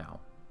decryption now.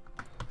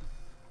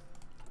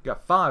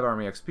 Got 5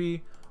 Army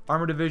XP,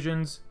 armor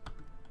divisions.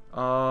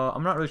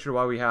 I'm not really sure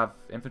why we have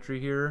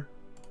infantry here.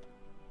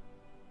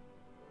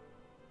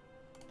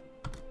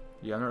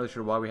 Yeah, I'm not really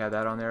sure why we had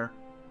that on there.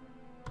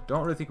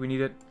 Don't really think we need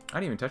it. I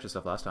didn't even touch this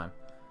stuff last time.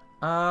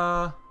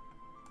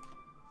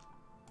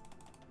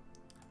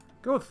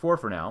 Go with 4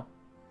 for now.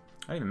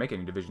 I didn't even make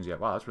any divisions yet.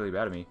 Wow, that's really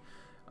bad of me.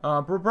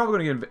 We're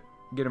probably going to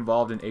get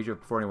involved in Asia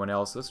before anyone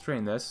else. Let's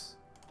train this.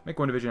 Make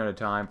 1 division at a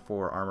time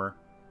for armor.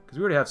 Because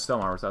we already have some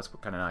armor, so that's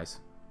kind of nice.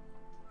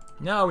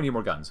 Now we need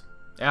more guns.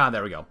 Ah,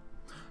 there we go.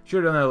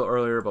 Should have done that a little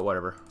earlier, but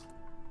whatever.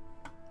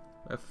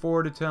 We have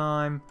 4 at a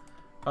time.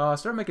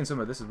 Start making some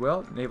of this as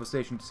well. Naval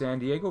Station San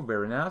Diego.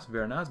 Very nice,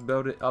 very nice.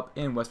 Build it up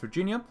in West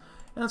Virginia.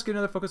 And let's get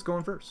another focus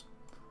going first.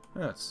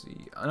 Let's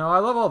see. Now, I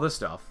love all this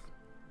stuff.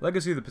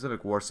 Legacy of the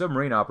Pacific War.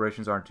 Submarine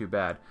operations aren't too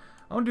bad.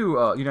 I want to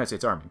do United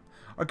States Army.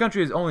 Our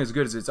country is only as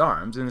good as its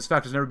arms, and this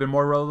fact has never been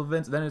more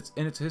relevant than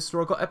in its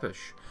historical epoch.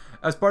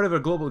 As part of a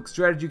global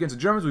strategy against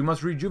the Germans, we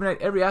must rejuvenate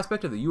every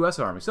aspect of the U.S.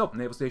 Army. So,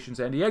 Naval Station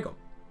San Diego.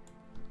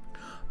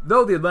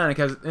 Though the Atlantic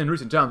has, in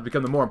recent times,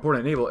 become the more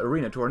important naval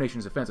arena to our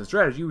nation's defense and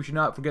strategy, we should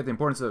not forget the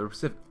importance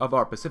of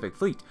our Pacific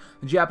Fleet.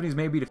 The Japanese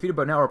may be defeated,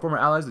 but now our former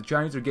allies, the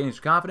Chinese, are gaining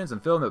confidence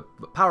and filling the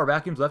power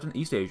vacuums left in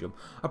East Asia.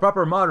 A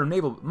proper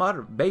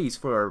modern base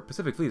for our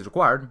Pacific Fleet is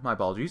required, my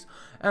apologies,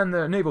 and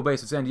the naval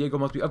base of San Diego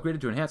must be upgraded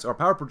to enhance our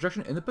power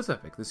projection in the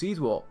Pacific. The seas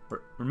will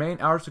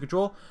remain ours to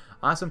control.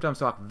 I sometimes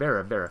talk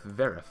very, very,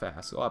 very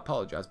fast, so I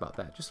apologize about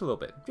that. Just a little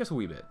bit. Just a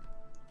wee bit.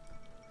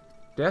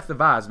 Death of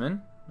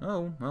Eisman.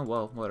 Oh,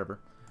 well, whatever.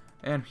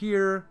 And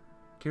here,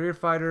 Carrier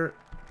fighter.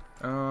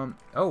 The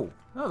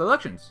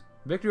elections.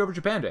 Victory over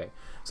Japan Day.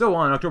 So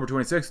on October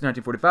 26,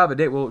 1945, a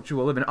date which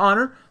will live in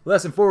honor,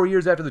 less than 4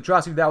 years after the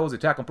atrocity that was the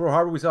attack on Pearl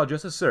Harbor, we saw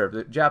justice served.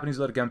 The Japanese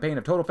led a campaign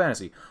of total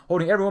fantasy,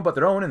 holding everyone but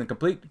their own in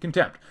complete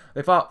contempt.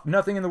 They thought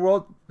nothing in the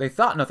world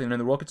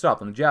could stop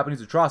them. The Japanese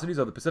atrocities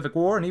of the Pacific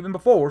War and even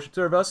before should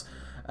serve us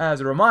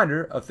as a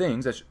reminder of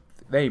things that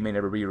they may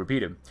never be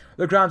repeated.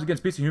 Their crimes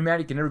against peace and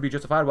humanity can never be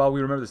justified. While we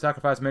remember the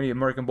sacrifice many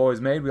American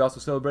boys made, we also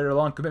celebrate our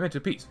long commitment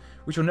to peace.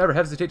 We shall never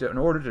hesitate in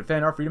order to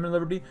defend our freedom and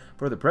liberty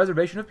for the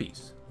preservation of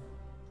peace.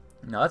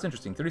 Now that's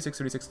interesting. 36,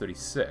 36,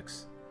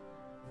 36.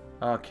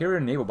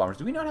 Carrier naval bombers.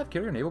 Do we not have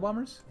carrier naval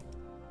bombers?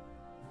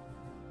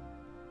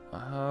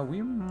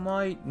 We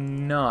might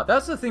not.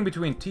 That's the thing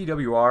between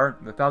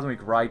TWR, the Thousand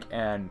Week Reich,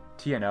 and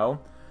TNO.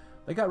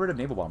 They got rid of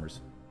naval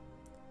bombers.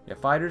 Yeah,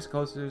 fighters,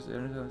 coasters,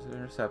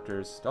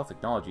 interceptors, stealth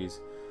technologies.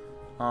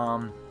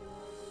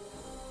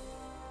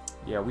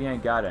 Yeah, we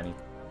ain't got any.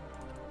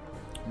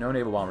 No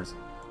naval bombers.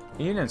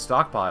 Even in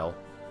stockpile,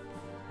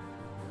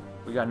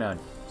 we got none.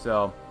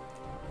 So,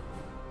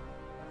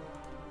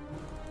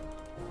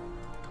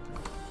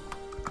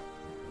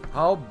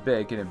 how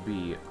big can it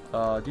be?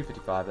 Do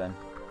 55 then.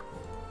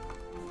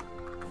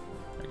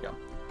 There you go.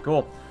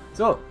 Cool.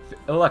 So,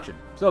 election.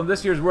 So,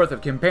 this year's worth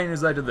of campaign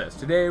has led to this.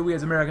 Today, we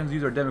as Americans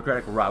use our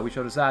democratic right. We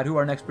shall decide who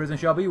our next president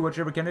shall be.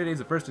 Whichever candidate is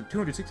the first of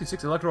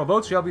 266 electoral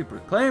votes shall be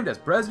proclaimed as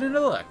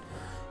president-elect.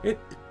 It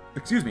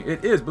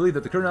is believed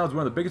that the current is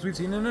one of the biggest we've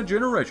seen in a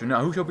generation.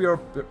 Now, who shall be our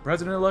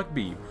president-elect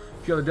be?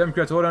 Shall the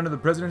Democrats hold on to the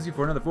presidency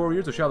for another 4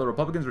 years, or shall the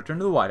Republicans return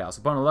to the White House?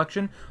 Upon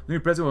election, the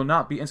new president will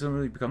not be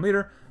instantly become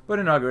leader, but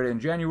inaugurated in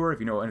January, if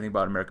you know anything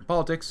about American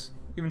politics,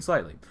 even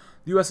slightly.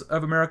 The U.S.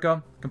 of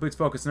America completes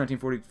focus in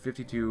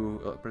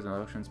 1940-52 president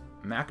elections.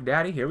 Mac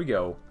Daddy, here we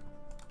go.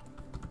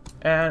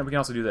 And we can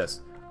also do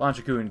this. Launch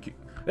a coup and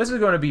this is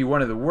going to be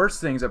one of the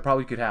worst things that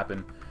probably could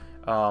happen.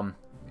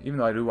 Even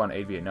though I do want to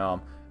aid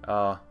Vietnam.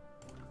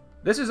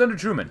 This is under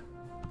Truman.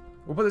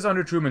 We'll put this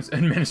under Truman's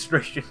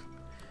administration.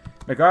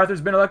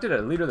 MacArthur's been elected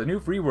as leader of the new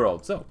free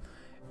world. So,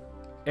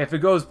 if it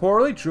goes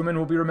poorly, Truman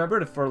will be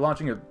remembered for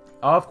launching a...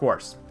 Of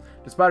course.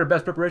 Despite our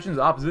best preparations,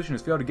 the opposition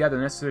has failed to gather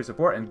the necessary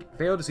support and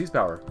failed to seize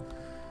power.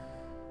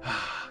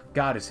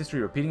 God, is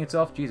history repeating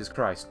itself? Jesus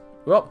Christ.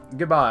 Well,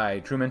 goodbye,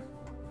 Truman.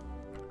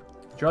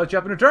 Charlie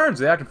Chaplin returns.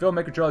 The actor and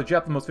filmmaker Charlie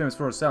Chaplin, most famous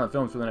for his silent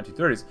films from the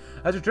 1930s,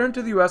 has returned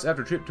to the U.S.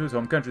 after a trip to his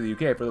home country, the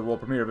UK, for the world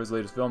premiere of his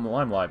latest film, The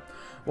Limelight.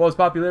 While his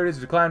popularity has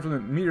declined from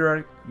the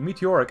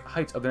meteoric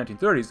heights of the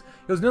 1930s,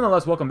 he was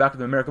nonetheless welcomed back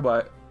to America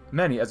by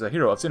many as a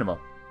hero of cinema.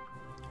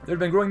 There have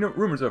been growing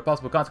rumors of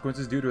possible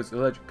consequences due to his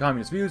alleged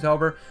communist views.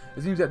 However,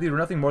 it seems that these were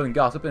nothing more than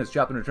gossip, and as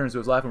Chaplin returns to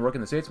his life and work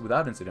in the States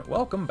without incident.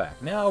 Welcome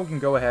back. Now we can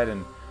go ahead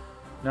and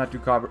not do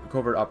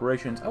covert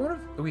operations. I wonder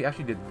if we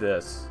actually did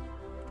this.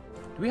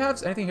 Do we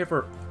have anything here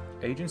for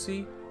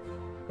agency?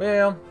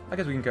 Well, I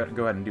guess we can go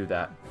ahead and do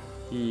that.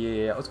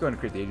 Yeah, let's go ahead and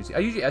create the agency. I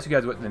usually ask you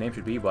guys what the name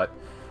should be, but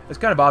it's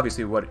kind of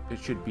obviously what it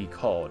should be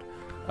called.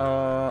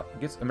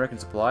 Gets American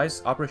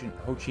supplies. Operation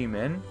Ho Chi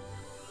Minh.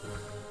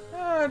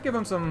 Give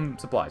them some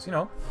supplies, you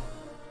know.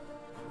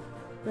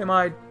 They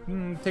might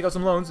take out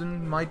some loans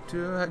and might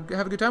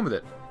have a good time with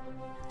it.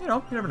 You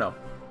know, you never know.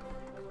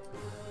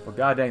 Well,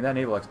 god dang, that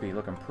naval XP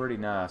looking pretty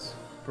nice.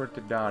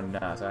 Pretty darn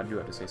nice, I do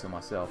have to say so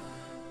myself.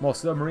 More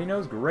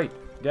submarinos? Great.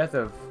 Death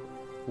of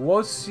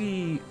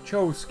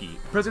Wojciechowski,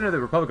 President of the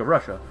Republic of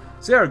Russia.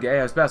 Sergei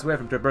has passed away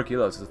from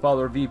tuberculosis. The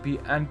follower of VP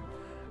and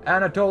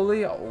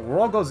Anatoly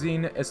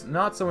Rogozin is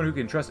not someone who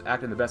can trust to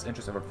act in the best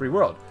interest of a free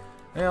world.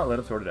 Yeah, let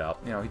him sort it out.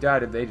 You know, he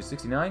died at the age of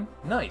 69.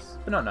 Nice,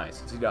 but not nice,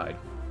 since he died.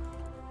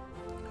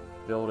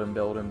 Build him,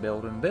 build him,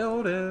 build him,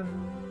 build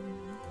him.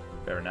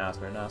 Very nice,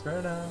 very nice,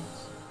 very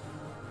nice.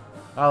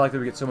 I like that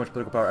we get so much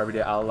political power every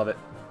day. I love it.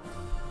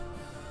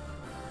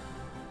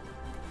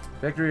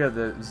 Victory of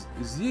the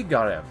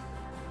Zygarev.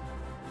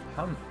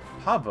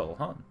 Pavel,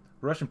 huh?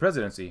 Russian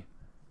presidency.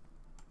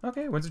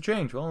 Okay, winds of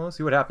change. Well, let's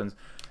see what happens.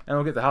 And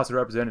we'll get the House of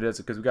Representatives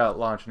because we got to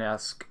launch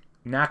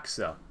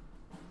NAXA.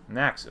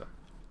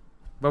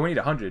 But we need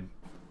 100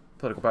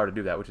 political power to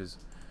do that, which is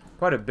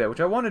quite a bit. Which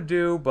I want to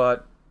do,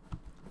 but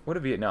what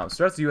if Vietnam?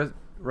 Starts the U.S.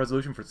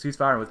 resolution for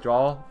ceasefire and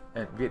withdrawal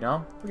in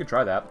Vietnam. We could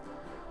try that.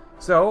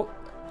 So,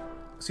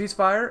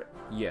 ceasefire?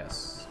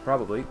 Yes,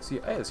 probably.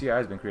 Hey, the CIA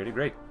has been created.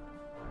 Great.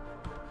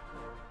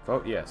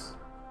 Vote yes.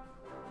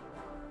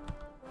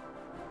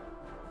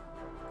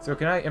 So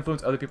can I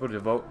influence other people to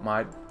vote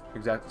my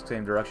exact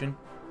same direction?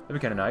 That'd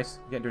be kind of nice.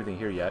 Can't do anything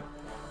here yet,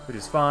 which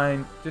is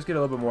fine. Just get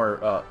a little bit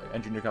more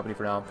engineer company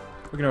for now.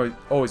 We can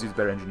always use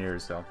better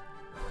engineers, so.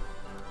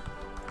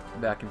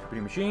 Back in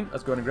computing machine.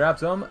 Let's go ahead and grab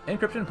some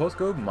encryption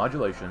postcode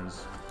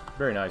modulations.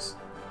 Very nice.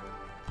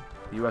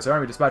 The U.S.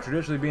 Army, despite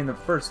traditionally being the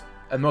first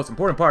and most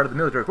important part of the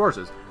military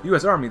forces, the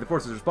U.S. Army, the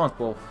forces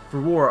responsible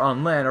for war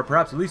on land, are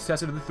perhaps the least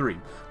tested of the three.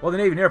 While the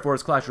Navy and Air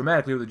Force clashed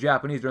dramatically with the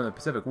Japanese during the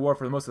Pacific War,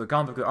 for most of the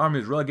conflict, the Army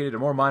was relegated to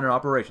more minor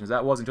operations.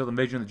 That was until the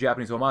invasion of the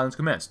Japanese home islands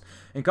commenced.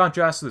 In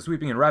contrast to the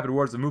sweeping and rapid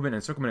wars of movement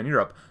and encirclement in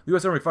Europe, the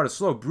U.S. Army fought a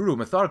slow, brutal,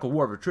 methodical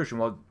war of attrition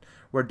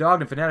where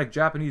dogged and fanatic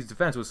Japanese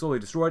defense was slowly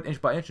destroyed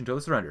inch by inch until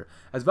the surrender.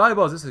 As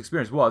valuable as this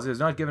experience was, it has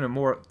not given a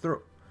more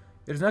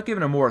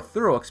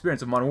thorough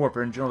experience of modern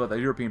warfare in general that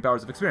the European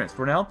powers have experienced.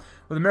 For now,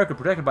 with America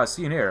protected by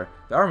sea and air,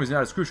 the Army is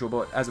not as crucial,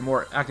 but as a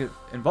more active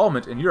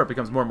involvement in Europe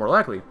becomes more and more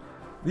likely,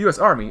 the U.S.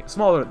 Army,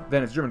 smaller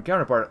than its German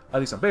counterpart, at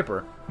least on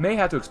paper, may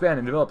have to expand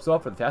and develop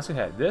itself for the task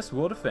ahead. This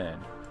will defend.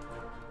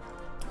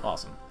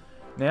 Awesome.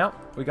 Now,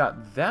 we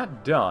got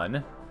that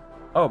done.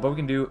 Oh, but we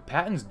can do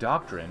Patton's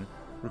Doctrine,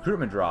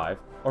 Recruitment Drive,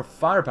 or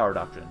Firepower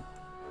Doctrine.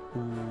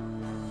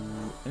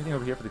 Ooh. Anything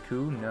over here for the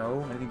coup?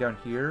 No. Anything down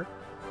here?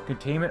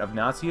 Containment of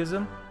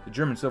Nazism? The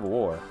German Civil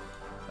War.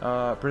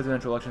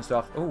 Presidential election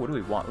stuff. Oh, what do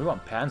we want? We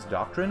want Patton's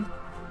Doctrine?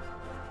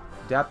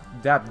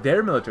 Adapt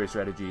their military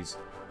strategies.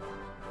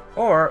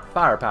 Or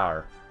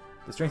firepower.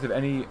 The strength of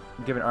any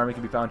given army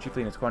can be found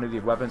chiefly in its quantity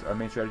of weapons. Our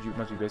main strategy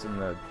must be based on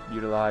the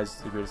utilize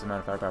the greatest amount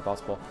of firepower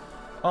possible.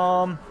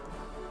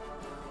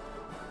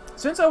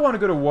 Since I want to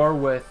go to war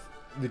with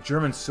the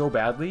Germans so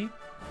badly,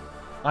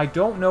 I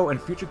don't know in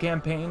future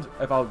campaigns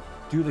if I'll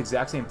do the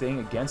exact same thing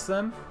against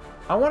them.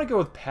 I want to go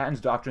with Patton's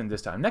Doctrine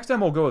this time. Next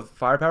time we'll go with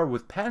firepower.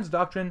 With Patton's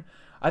Doctrine,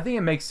 I think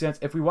it makes sense.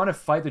 If we want to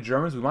fight the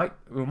Germans, we might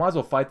as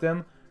well fight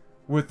them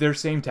with their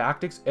same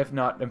tactics, if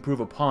not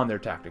improve upon their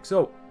tactics.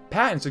 So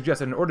Patton suggests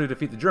that in order to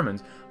defeat the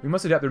Germans, we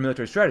must adapt their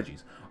military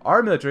strategies.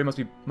 Our military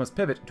must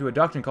pivot to a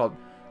doctrine called,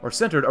 or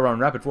centered around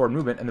rapid forward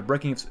movement and the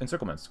breaking of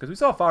encirclements. Because we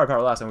saw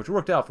firepower last time, which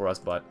worked out for us,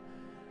 but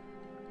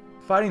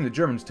fighting the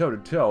Germans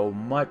toe-to-toe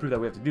might prove that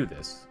we have to do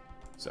this.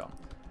 So,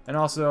 and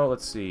also,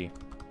 let's see.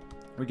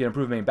 We can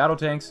improve main battle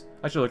tanks.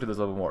 I should have looked at this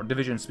a little more.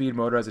 Division speed,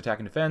 motorized attack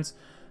and defense.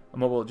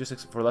 Mobile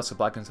logistics for less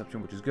supply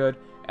consumption, which is good.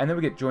 And then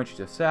we get Joint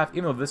Chiefs of Staff,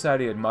 even though this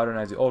idea had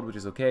modernized the old, which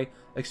is okay.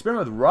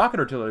 Experiment with rocket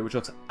artillery, which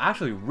looks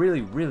actually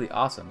really, really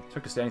awesome.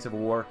 Turkestani Civil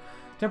War.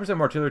 10%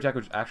 more artillery attack,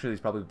 which actually is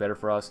probably better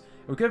for us.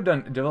 We could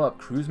have developed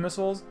cruise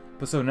missiles,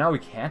 but so now we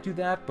can't do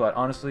that. But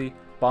honestly,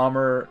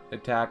 bomber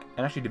attack,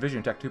 and actually division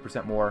attack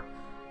 2% more.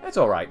 It's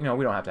alright. You know,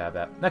 we don't have to have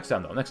that. Next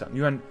time, though. Next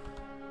time.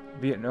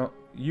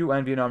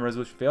 UN Vietnam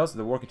resolution fails, so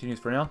the war continues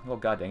for now. Oh,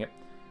 god dang it.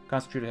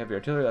 Concentrated heavy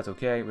artillery, that's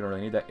okay. We don't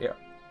really need that.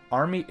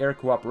 Army Air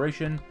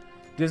Cooperation.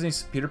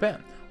 Disney's Peter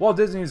Pan. Walt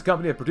Disney's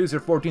company have produced their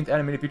 14th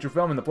animated feature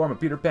film in the form of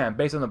Peter Pan,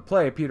 based on the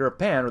play Peter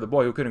Pan, or the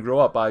Boy Who Couldn't Grow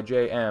Up by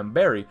J.M.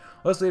 Barrie.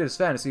 Well, this latest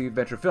fantasy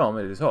adventure film,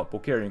 it is hoped, will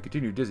carry and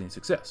continue Disney's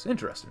success.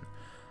 Interesting.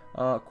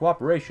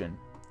 Cooperation.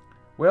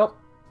 Well,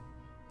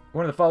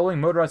 one of the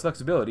following, motorized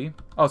flexibility.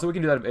 Oh, so we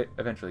can do that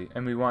eventually,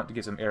 and we want to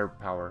get some air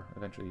power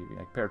eventually,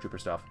 like paratrooper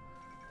stuff.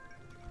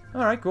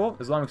 Alright, cool.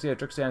 Islamic State of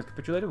Turkestan has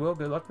capitulated. Well,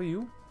 good luck for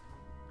you.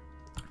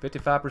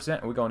 55%,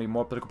 and we're going to need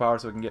more political power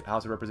so we can get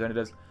House of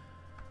Representatives.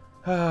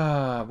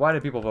 Why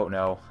did people vote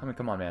no? I mean,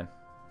 come on, man.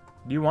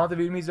 Do you want the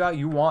Vietnamese to die?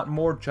 You want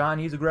more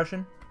Chinese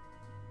aggression?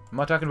 Am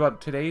I talking about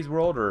today's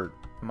world, or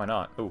am I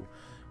not? Oh,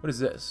 what is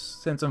this?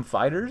 Send some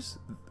fighters?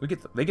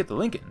 They get the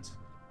Lincolns.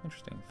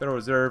 Interesting. Federal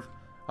Reserve.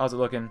 How's it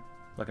looking?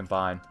 Looking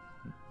fine.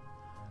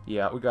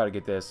 Yeah, we got to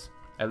get this.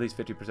 At least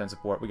 50%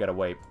 support. We got to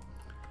wait.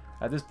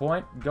 At this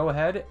point, go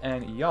ahead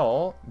and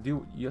y'all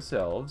do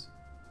yourselves.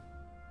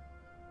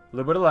 A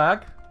little bit of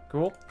lag.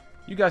 Cool.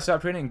 You guys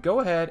stop training and go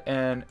ahead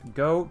and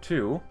go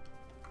to...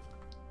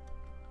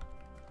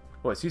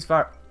 Boy,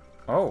 ceasefire.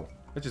 Oh,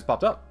 it just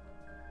popped up.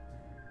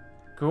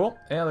 Cool.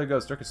 And there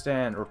goes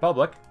Turkestan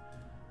Republic.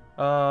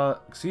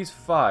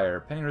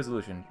 Ceasefire. Pending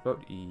resolution.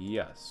 Vote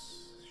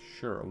yes.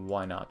 Sure,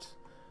 why not?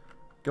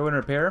 Go and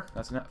repair.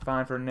 That's not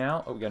fine for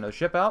now. Oh, we got another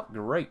ship out.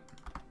 Great.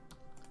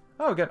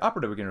 Oh, we got an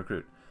operative we can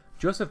recruit.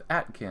 Joseph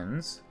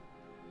Atkins.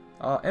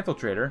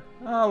 Infiltrator.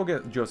 Oh, we'll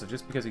get Joseph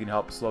just because he can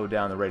help slow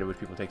down the rate at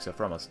which people take stuff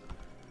from us.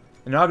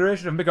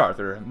 Inauguration of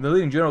MacArthur. The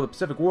leading general of the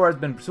Pacific War has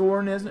been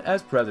sworn in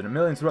as president.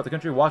 Millions throughout the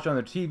country watched on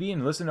their TV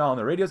and listened on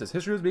the radios as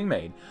history was being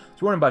made.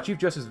 Sworn in by Chief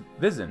Justice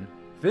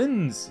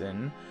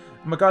Vinson,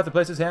 MacArthur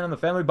placed his hand on the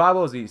family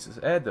Bible as he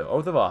said the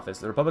oath of office.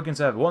 The Republicans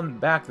have won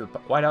back the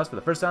White House for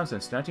the first time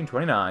since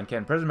 1929.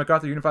 Can President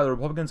MacArthur unify the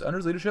Republicans under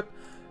his leadership?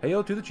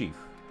 Hail to the chief.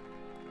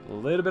 A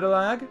little bit of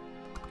lag.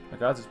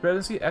 MacArthur's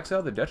presidency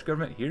exiled the Dutch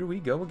government. Here we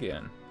go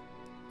again.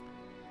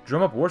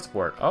 Drum up war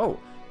support. Oh.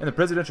 In the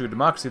presidential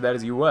democracy that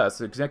is the U.S.,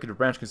 the executive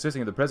branch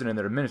consisting of the president and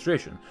their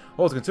administration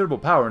holds considerable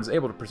power and is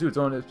able to pursue its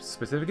own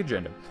specific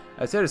agenda.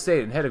 As head of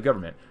state and head of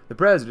government, the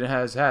president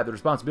has had the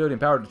responsibility and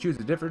power to choose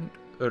the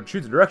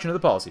direction of the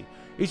policy.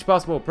 Each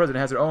possible president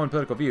has their own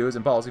political views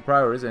and policy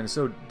priorities, and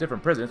so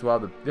different presidents will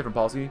have the different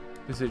policy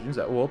decisions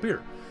that will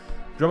appear.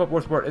 Drum up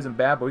war support isn't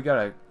bad, but we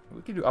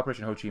can do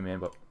Operation Ho Chi Minh,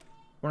 but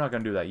we're not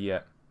gonna do that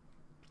yet.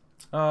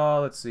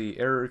 Let's see,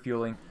 air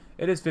refueling.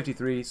 It is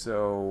 53,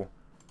 so.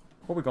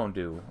 What are we going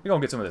to do? We're going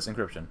to get some of this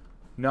encryption.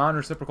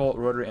 Non-reciprocal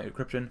rotary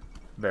encryption.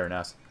 Very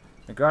nice.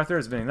 MacArthur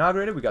has been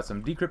inaugurated. We got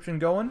some decryption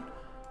going.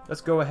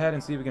 Let's go ahead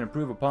and see if we can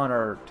improve upon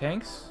our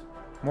tanks.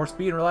 More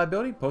speed and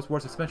reliability. Post-war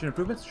suspension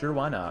improvements. Sure,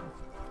 why not?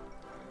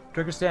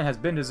 Turkestan has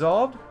been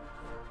dissolved.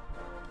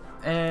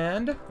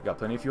 And we got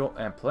plenty of fuel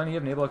and plenty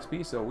of naval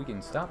XP, so we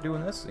can stop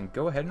doing this and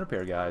go ahead and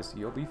repair, guys.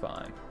 You'll be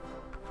fine.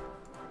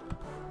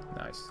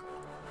 Nice.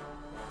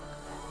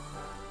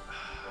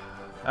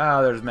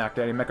 Ah, there's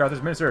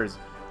MacArthur's ministers.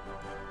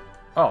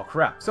 Oh,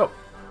 crap. So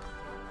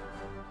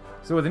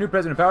with the new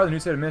president in power, the new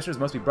set of ministers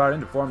must be brought in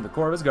to form the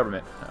core of his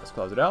government. Now, let's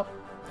close it out.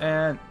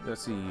 And,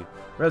 let's see.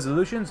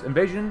 Resolutions.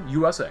 Invasion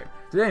USA.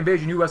 Today,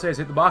 Invasion USA has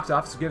hit the box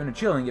office, given a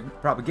chilling, if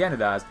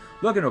propagandized,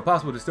 look into a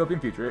possible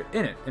dystopian future.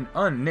 In it, an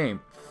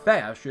unnamed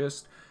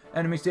fascist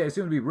enemy state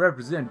assumed to be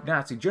represent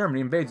Nazi Germany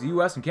invades the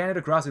U.S. and Canada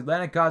across the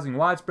Atlantic, causing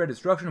widespread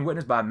destruction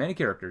witnessed by many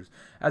characters.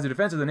 As a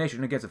defense of the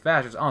nation against a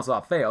fascist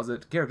onslaught fails, the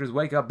characters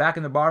wake up back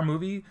in the bar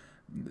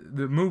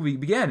the movie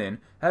began in,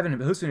 having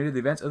hallucinated the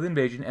events of the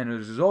invasion, and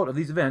as a result of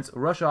these events,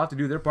 rush off to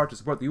do their part to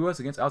support the U.S.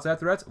 against outside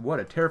threats. What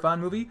a terrifying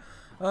movie.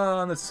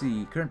 Let's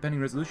see. Current pending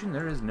resolution.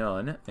 There is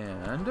none.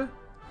 And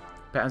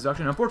patents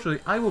auction.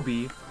 Unfortunately, I will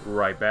be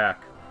right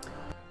back.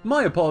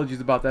 My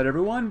apologies about that,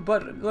 everyone,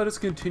 but let us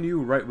continue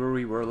right where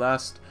we were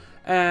last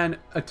and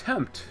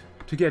attempt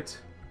to get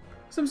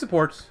some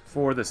support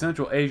for the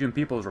Central Asian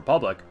People's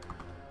Republic.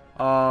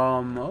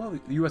 Well,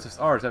 the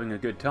USSR is having a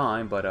good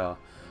time, but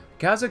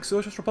Kazakh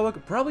Socialist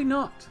Republic, probably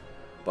not.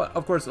 But,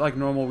 of course, like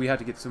normal, we had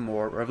to get some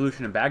more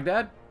revolution in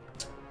Baghdad.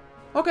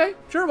 Okay,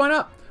 sure, why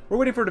not? We're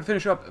waiting for it to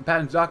finish up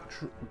Patton's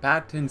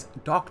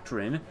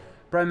doctrine.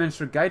 Prime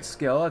Minister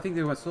Gaitskell, I think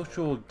they went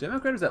Social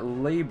Democrat, or is that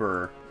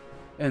Labour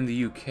in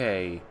the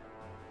UK?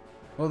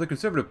 Well, the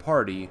Conservative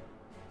Party.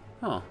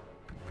 Huh.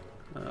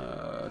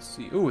 Let's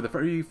see. Ooh, the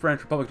Free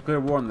French Republic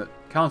declared war on the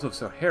Council of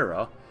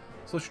Sahara.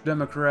 Social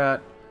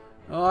Democrat.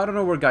 I don't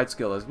know where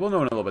Gaitskell is. We'll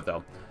know in a little bit,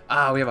 though.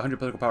 Ah, we have 100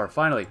 political power,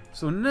 finally.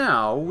 So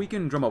now, we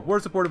can drum up war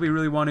support if we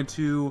really wanted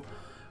to.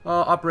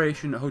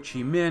 Operation Ho Chi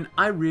Minh.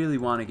 I really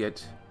want to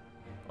get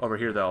over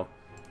here, though.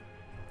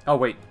 Oh,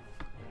 wait.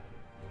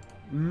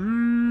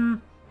 Can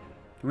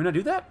we not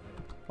do that?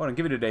 Hold on,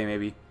 give it a day,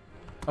 maybe.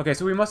 Okay,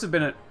 so we must have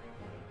been at...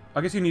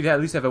 I guess you need to at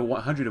least have a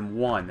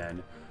 101,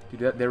 then. Do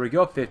that. There we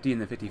go, 50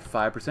 and then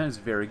 55% is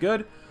very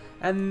good.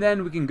 And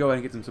then we can go ahead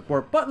and get some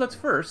support. But let's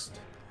first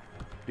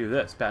do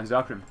this, Patton's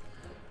Doctrine.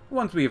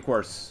 Once we, of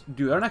course,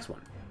 do our next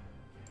one.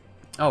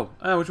 Oh,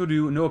 which will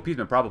do no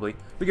appeasement, probably.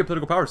 We get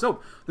political power. So,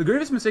 the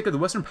gravest mistake of the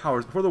Western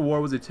powers before the war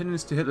was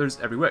attendance to Hitler's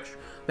every wish.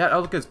 That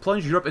outlook has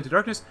plunged Europe into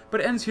darkness,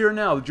 but it ends here and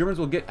now. The Germans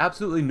will get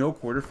absolutely no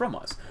quarter from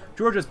us.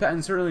 George S. Patton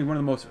is certainly one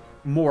of the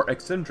more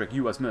eccentric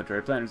U.S.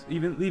 military planners,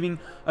 even leaving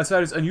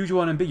aside his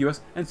unusual and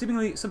ambiguous, and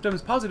seemingly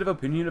sometimes positive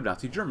opinion of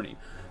Nazi Germany.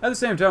 At the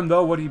same time,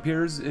 though, what he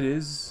appears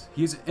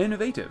he is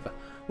innovative.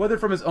 Whether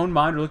from his own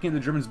mind or looking at the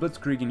German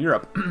blitzkrieg in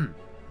Europe,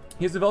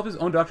 he has developed his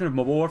own doctrine of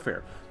mobile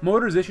warfare.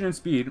 Motorization and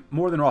speed,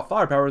 more than raw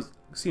firepower, is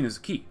seen as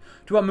key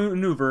to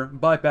outmaneuver,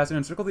 bypass, and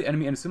encircle the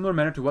enemy in a similar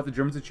manner to what the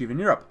Germans achieved in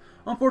Europe.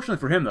 Unfortunately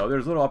for him, though, there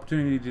was little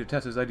opportunity to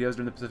test his ideas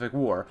during the Pacific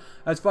War,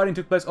 as fighting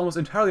took place almost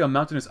entirely on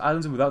mountainous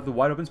islands and without the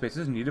wide open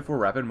spaces needed for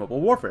rapid mobile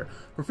warfare.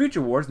 For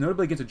future wars,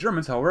 notably against the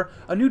Germans, however,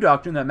 a new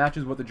doctrine that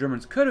matches what the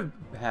Germans could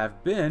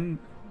have been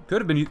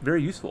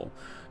very useful.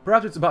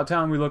 Perhaps it's about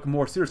time we look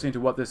more seriously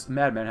into what this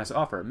madman has to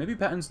offer. Maybe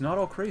Patton's not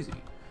all crazy.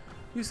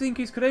 You think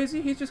he's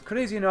crazy? He's just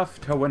crazy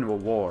enough to win a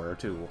war or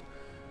two.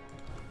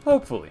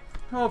 Hopefully.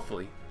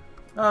 Hopefully.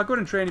 Go ahead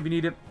and train if you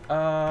need it.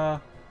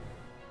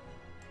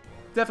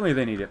 Definitely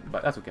they need it,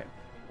 but that's okay.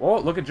 Oh,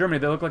 look at Germany.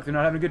 They look like they're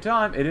not having a good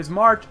time. It is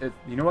March.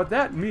 You know what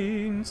that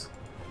means.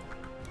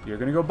 You're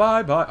gonna go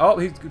bye-bye. Oh,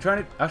 he's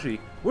trying to...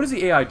 Actually, what does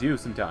the AI do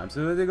sometimes?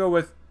 So they go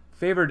with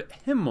favored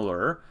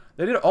Himmler.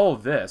 They did all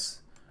of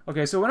this.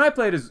 Okay, so when I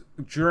played as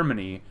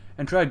Germany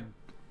and tried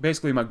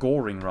basically my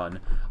goal ring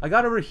run, I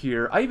got over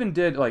here. I even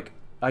did, like,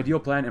 Ideal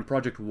Plan in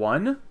Project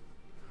 1.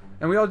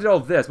 And we all did all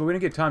this, but we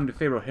didn't get time to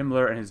favor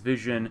Himmler and his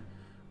vision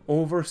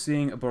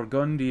overseeing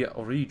Burgundy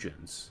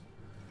regions.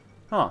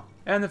 Huh.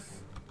 And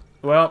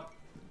well,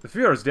 the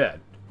Führer's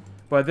dead.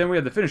 But then we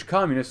had the Finnish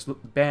communist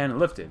ban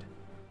lifted.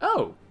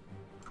 Oh.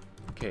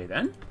 Okay,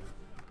 then.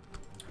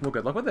 Well,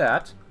 good luck with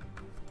that.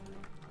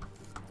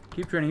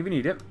 Keep training if you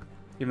need it,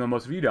 even though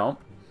most of you don't.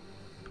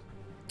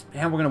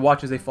 And we're going to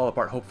watch as they fall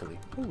apart, hopefully.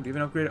 Oh, do you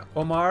even upgrade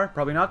Omar?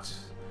 Probably not.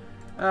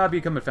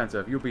 Become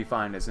offensive. You'll be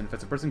fine as an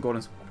offensive person.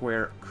 Golden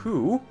Square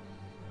coup.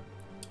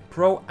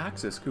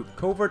 Pro-Axis coup.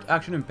 Covert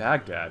action in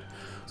Baghdad.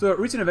 So,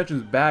 recent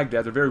inventions in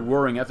Baghdad are very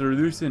worrying after the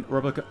recent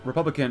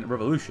Republican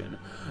Revolution.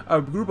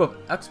 A group of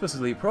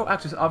explicitly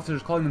pro-Axis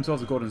officers calling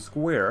themselves the Golden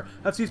Square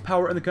have seized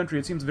power in the country.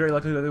 It seems very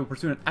likely that they will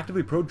pursue an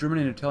actively pro-German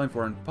and Italian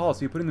foreign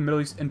policy, putting the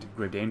Middle East into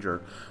grave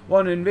danger.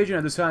 While an invasion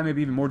at this time may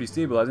be even more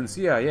destabilizing, the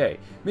CIA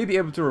may be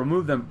able to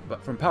remove them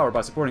from power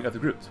by supporting other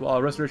groups. While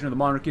a restoration of the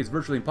monarchy is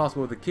virtually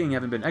impossible with the king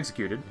having been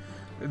executed,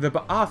 the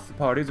Ba'ath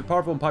Party is a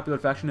powerful and popular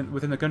faction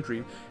within the country,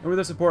 and with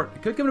their support,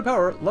 it could come to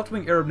power.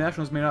 Left-wing Arab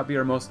nationalists may not be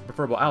our most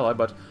preferable ally,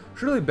 but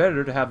surely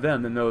better to have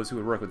them than those who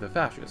would work with the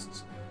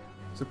fascists.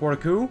 Support a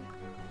coup?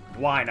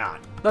 Why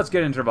not? Let's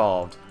get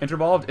involved.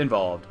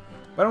 Involved.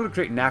 But I'm going to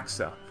create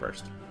Naxa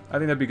first. I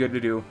think that'd be good to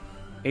do.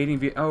 Aiding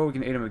Vietnam. Oh, we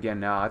can aid them again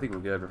now. I think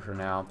we're good for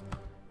now.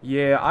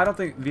 Yeah, I don't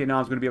think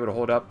Vietnam's going to be able to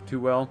hold up too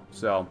well,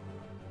 so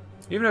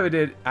even if it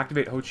did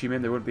activate Ho Chi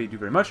Minh, they wouldn't do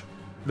very much.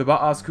 The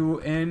Ba'ath coup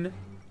in...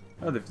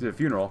 Oh, the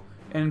funeral.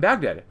 In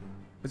Baghdad.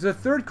 It's the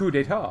third coup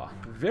d'etat.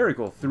 Very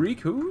cool. 3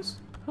 coups?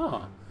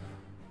 Huh.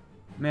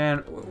 Man,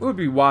 it would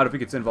be wild if we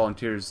could send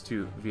volunteers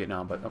to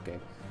Vietnam, but okay.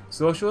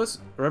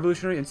 Socialist,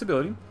 revolutionary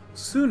instability,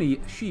 Sunni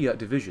Shia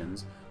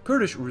divisions,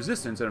 Kurdish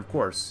resistance, and of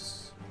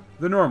course,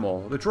 the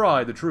normal, the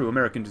tried, the true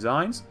American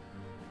designs.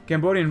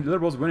 Cambodian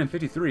liberals win in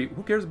 53.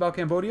 Who cares about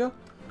Cambodia?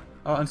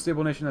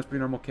 Unstable nation, that's pretty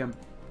normal.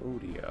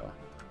 Cambodia.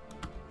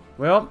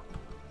 Well,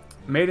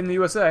 made in the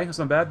USA, that's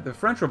not bad. The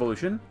French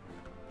Revolution.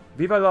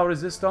 Vive la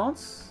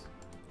Resistance.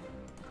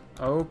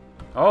 Oh,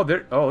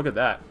 there. Oh, look at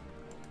that.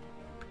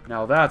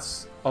 Now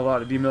that's a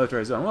lot of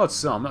demilitarized zone. Well, it's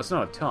some. That's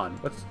not a ton,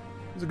 but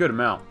it's a good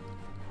amount.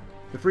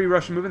 The Free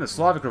Russian Movement, the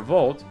Slavic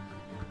Revolt.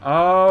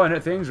 Oh,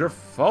 and things are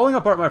falling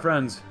apart, my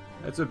friends.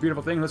 That's a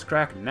beautiful thing. Let's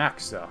crack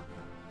Naxa.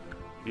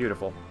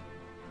 Beautiful.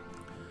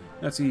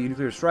 Let's see.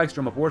 Nuclear strikes,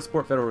 drum up war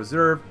support, Federal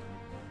Reserve.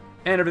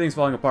 And everything's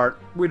falling apart.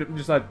 We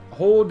just like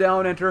hold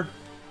down enter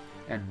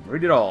and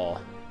read it all.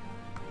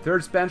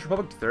 Third Spanish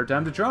Republic, third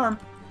time the charm.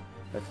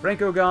 With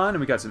Franco gone, and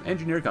we got some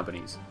engineer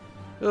companies.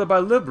 Led by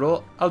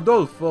liberal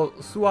Adolfo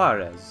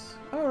Suarez.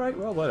 Alright,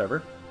 well,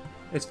 whatever.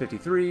 It's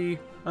 53. We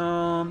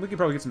can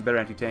probably get some better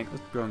anti-tank.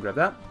 Let's go and grab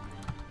that.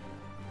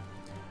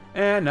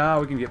 And now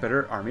we can get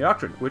better army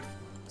doctrine with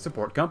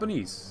support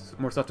companies.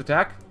 More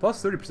self-attack,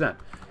 plus 30%.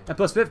 And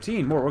plus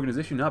 15, more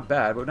organization, not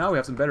bad. But now we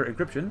have some better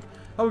encryption.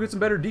 How about we get some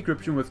better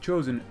decryption with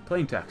chosen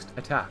plaintext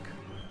attack?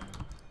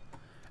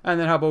 And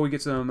then how about we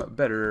get some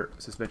better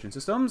suspension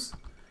systems?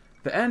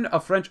 The end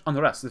of French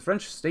unrest. The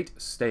French state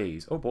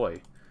stays. Oh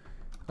boy.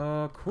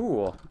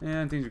 Cool.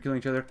 And things are killing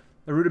each other.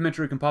 The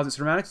rudimentary composite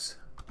ceramics.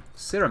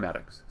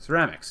 Ceramics.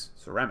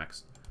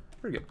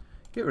 Pretty good.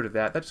 Get rid of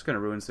that. That just kind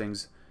of ruins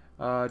things.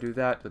 Do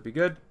that. That'd be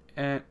good.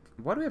 And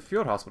why do we have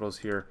field hospitals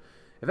here?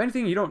 If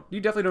anything, you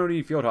definitely don't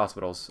need field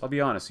hospitals. I'll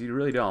be honest. You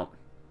really don't.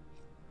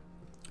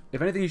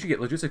 If anything, you should get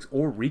logistics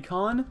or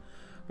recon.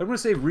 But I'm going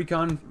to save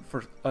recon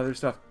for other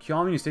stuff.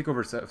 Communist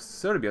takeover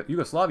Serbia.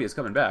 Yugoslavia is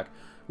coming back.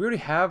 We already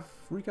have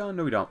recon?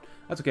 No, we don't.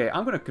 That's okay.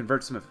 I'm going to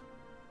convert some of...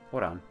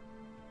 Hold on.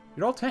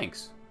 You're all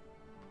tanks.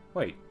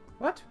 Wait.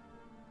 What?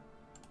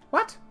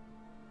 What?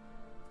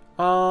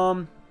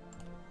 Huh.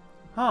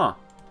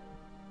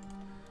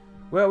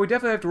 Well, we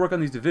definitely have to work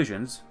on these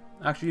divisions.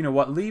 Actually, you know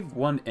what? Leave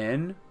one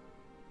in.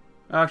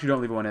 Actually,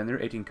 don't leave one in.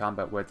 They're 18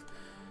 combat width.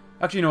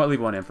 Actually, you know what? Leave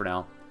one in for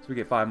now. So we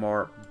get 5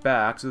 more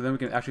back. So then we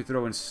can actually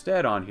throw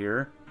instead on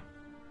here.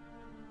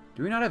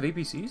 Do we not have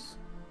APCs?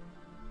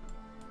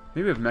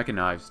 Maybe we have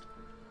mechanized.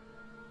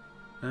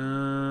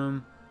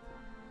 Oh,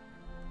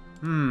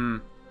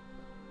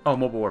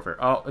 mobile warfare.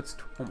 Oh, it's...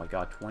 Oh my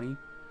god, 20?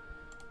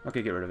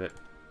 Okay, get rid of it.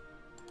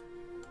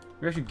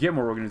 We actually get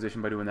more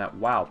organization by doing that.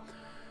 Wow.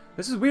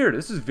 This is weird.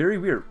 This is very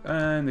weird.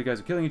 And the guys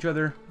are killing each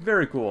other.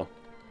 Very cool.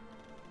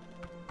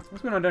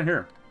 What's going on down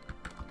here?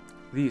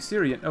 The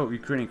Syrian... Oh,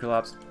 Ukrainian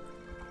collapse.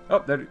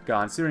 Oh, they're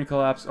gone. Syrian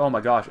collapse. Oh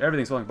my gosh,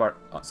 everything's falling apart.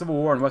 Civil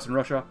war in Western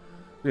Russia.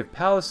 We have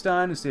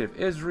Palestine, the state of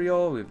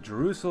Israel. We have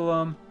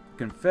Jerusalem.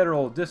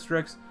 Confederal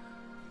districts.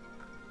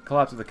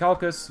 Collapse of the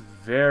Caucasus.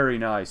 Very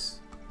nice.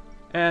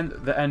 And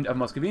the end of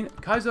Muscovine.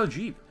 Kaiser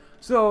Jeep.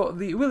 So,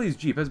 the Willys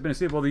Jeep has been a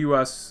staple of the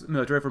U.S.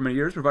 military for many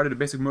years, provided a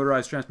basic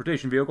motorized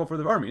transportation vehicle for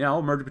the Army.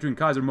 Now, merged between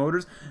Kaiser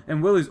Motors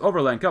and Willys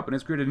Overland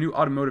Companies, created a new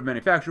automotive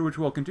manufacturer, which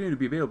will continue to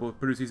be available to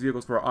produce these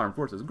vehicles for our armed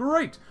forces.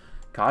 Great!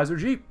 Kaiser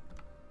Jeep.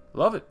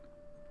 Love it.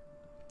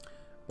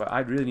 But I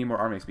really need more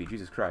Army XP.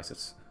 Jesus Christ,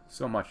 that's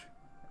so much.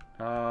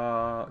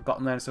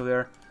 Gotland is still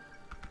there.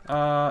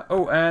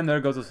 Oh, and there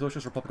goes the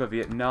Socialist Republic of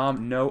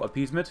Vietnam. No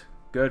appeasement.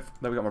 Good.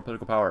 Then we got more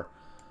political power.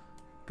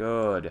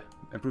 Good.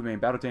 Improving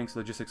battle tanks,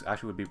 logistics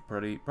actually would be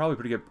probably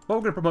pretty good. But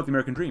we're going to promote the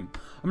American dream.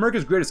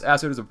 America's greatest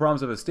asset is the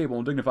promise of a stable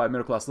and dignified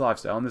middle-class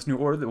lifestyle. In this new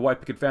order, the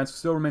white picket fence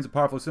still remains a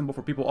powerful symbol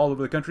for people all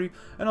over the country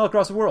and all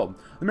across the world.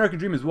 The American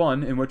dream is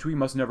one in which we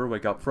must never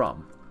wake up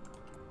from.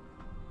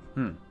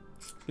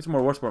 Get some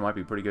more war support might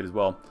be pretty good as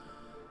well.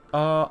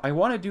 I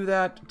want to do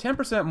that.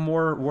 10%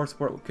 more war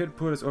support could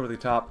put us over the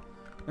top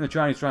in the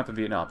Chinese triumph in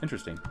Vietnam.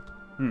 Interesting.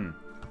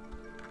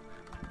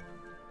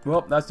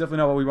 Well, that's definitely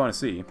not what we want to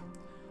see.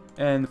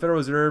 And the Federal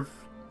Reserve,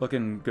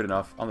 looking good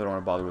enough. I don't want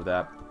to bother with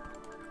that.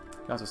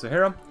 Council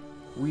Sahara,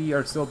 we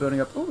are still building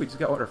up. Oh, we just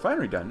got our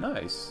refinery done.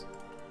 Nice.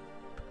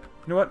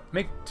 You know what?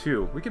 Make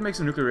 2. We can make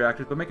some nuclear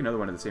reactors, but make another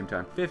one at the same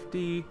time.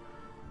 50.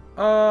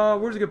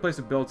 Where's a good place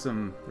to build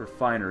some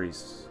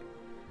refineries?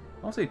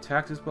 I'll say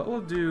Texas, but we'll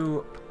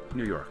do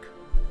New York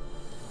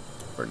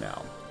for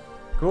now.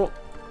 Cool.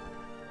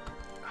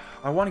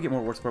 I want to get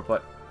more war support,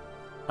 but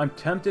I'm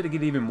tempted to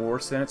get even more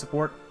Senate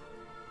support.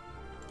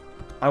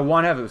 I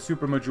want to have a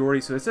super majority,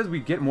 so it says we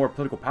get more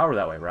political power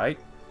that way, right?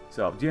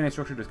 So, DNA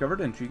structure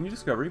discovered, intriguing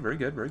discovery. Very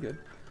good, very good.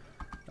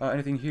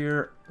 Anything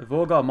here?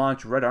 Volga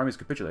Manch Red Army's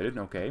capitulated.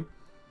 Okay.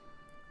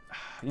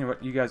 You know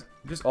what, you guys,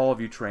 just all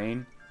of you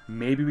train.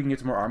 Maybe we can get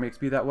some more Army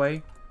XP that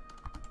way.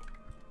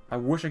 I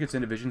wish I could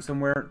send a division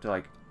somewhere to,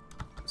 like,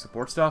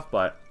 support stuff,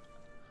 but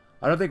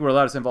I don't think we're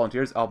allowed to send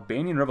volunteers.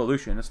 Albanian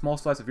Revolution. A small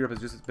slice of Europe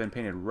has just been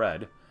painted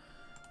red.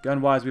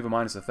 Gun-wise, we have a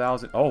minus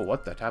 1,000. Oh,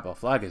 what the type of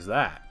flag is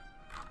that?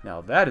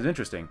 Now, that is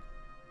interesting.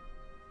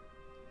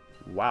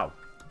 Wow.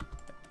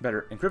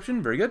 Better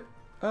encryption. Very good.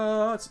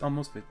 It's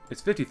almost...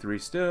 It's 53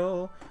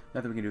 still.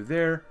 Nothing we can do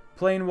there.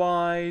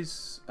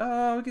 Plane-wise,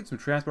 we get some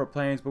transport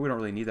planes, but we don't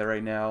really need that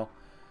right now.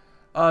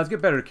 Let's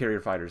get better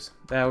carrier fighters.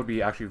 That would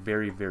be actually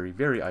very, very,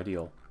 very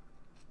ideal.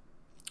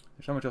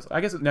 There's not much else.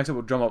 I guess next up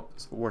we'll drum up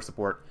war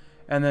support.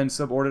 And then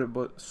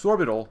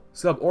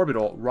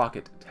suborbital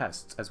rocket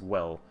tests as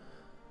well.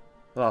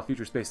 Allow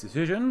future space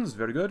decisions.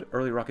 Very good.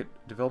 Early rocket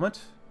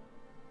development.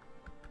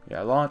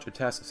 Yeah, launch, a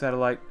test, a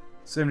satellite.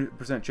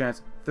 70%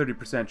 chance,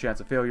 30% chance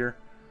of failure.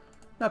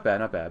 Not bad,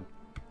 not bad.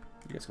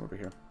 You guys come over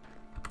here.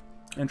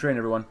 And train,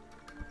 everyone.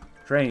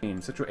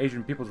 Train. Central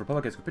Asian People's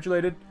Republic has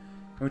capitulated.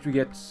 In which we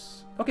get...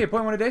 Okay,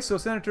 0.1 a day, so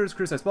senators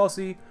criticize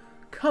policy.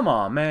 Come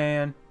on,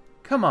 man.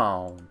 Come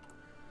on.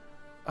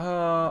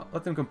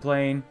 Let them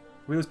complain.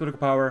 We lose political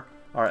power.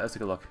 Alright, let's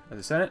take a look at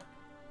the Senate.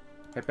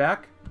 Hit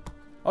back.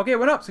 Okay, it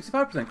went up.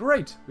 65%.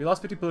 Great. We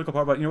lost 50 political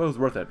power, but you know what? It was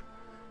worth it.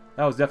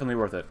 That was definitely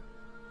worth it.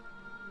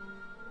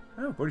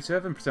 Oh,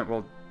 47%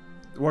 world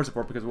war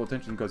support because world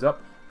tension goes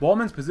up.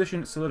 Ballman's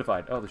position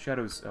solidified. Oh, the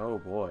shadows. Oh,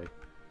 boy.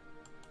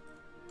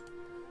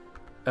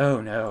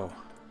 Oh, no.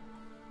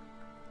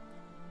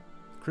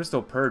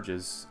 Crystal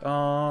purges.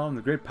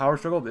 The great power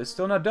struggle is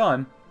still not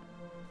done.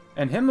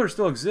 And Himmler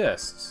still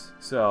exists.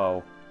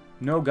 So,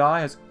 no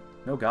guy has...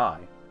 No guy.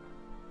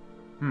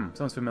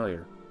 Sounds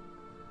familiar.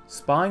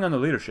 Spying on the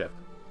leadership.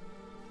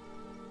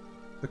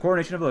 The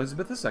coronation of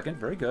Elizabeth II.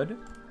 Very good.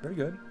 Very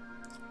good.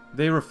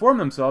 They reformed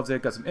themselves.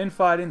 They've got some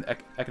infighting,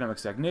 economic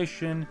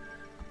stagnation.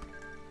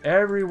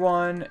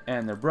 Everyone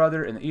and their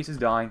brother in the East is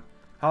dying.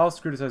 House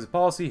criticizes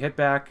policy. Hit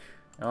back.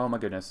 Oh my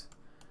goodness.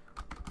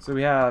 So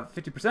we have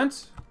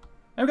 50%.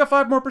 And we got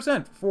 5% more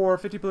for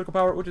 50 political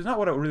power, which is not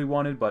what I really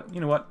wanted, but you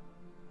know what?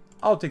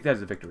 I'll take that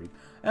as a victory.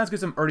 And let's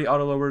get some early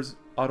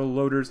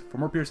auto-loaders for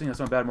more piercing. That's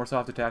not bad. More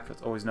soft attack.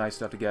 That's always nice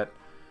stuff to get.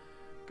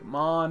 Come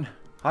on.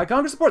 High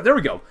Congress support. There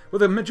we go.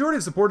 With a majority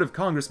of supportive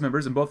Congress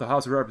members in both the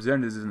House of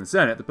Representatives and the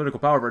Senate, the political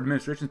power of our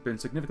administration has been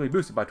significantly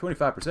boosted by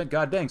 25%.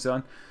 God dang,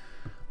 son.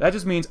 That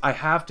just means I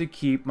have to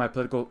keep my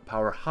political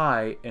power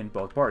high in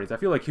both parties. I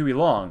feel like Huey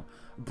Long,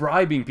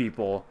 bribing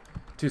people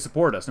to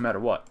support us no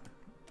matter what.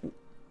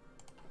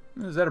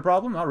 Is that a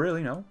problem? Not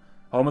really, no.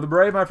 Home of the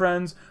brave, my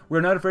friends. We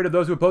are not afraid of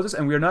those who oppose us,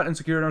 and we are not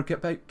insecure in our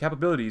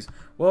capabilities.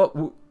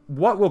 Well,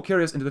 what will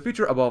carry us into the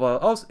future above all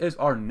else is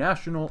our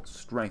national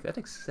strength. That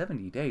takes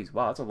 70 days.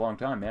 Wow, that's a long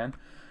time, man.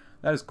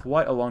 That is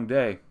quite a long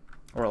day.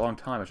 Or a long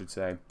time, I should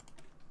say.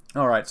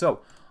 Alright,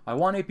 so, I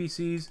want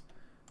APCs,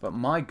 but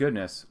my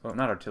goodness. Oh,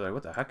 not artillery,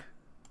 what the heck?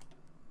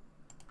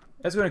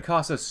 That's going to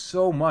cost us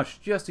so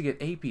much just to get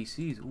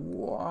APCs.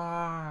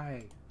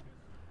 Why?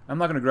 I'm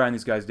not going to grind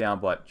these guys down,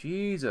 but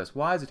Jesus,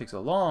 why does it take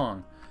so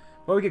long?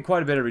 Well, we get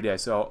quite a bit every day,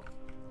 so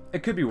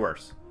it could be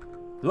worse.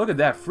 Look at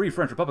that Free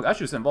French Republic. I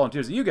should have sent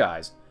volunteers to you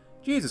guys.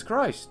 Jesus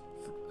Christ.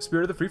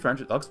 Spirit of the Free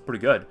French. It looks pretty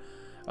good.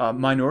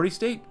 Minority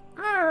State?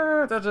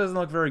 That doesn't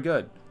look very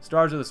good.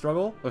 Stars of the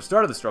Struggle? Or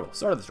Start of the Struggle.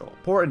 Start of the Struggle.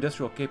 Poor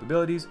industrial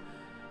capabilities.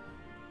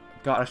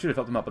 God, I should have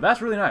helped them up, but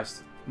that's really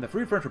nice. And the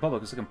Free French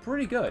Republic is looking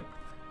pretty good.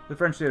 The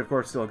French state, of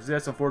course, still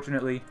exists,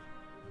 unfortunately.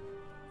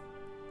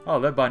 Oh,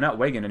 led by not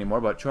Wagan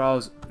anymore, but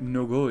Charles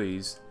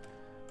Nogoys.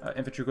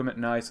 Infantry equipment,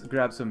 nice.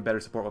 Grab some better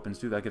support weapons,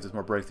 too. That gives us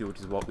more breakthrough, which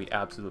is what we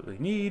absolutely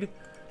need.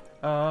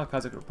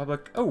 Kazakh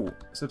Republic. Oh,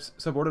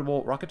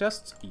 suborbital rocket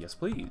tests? Yes,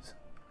 please.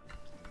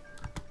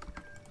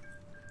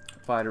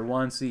 Fighter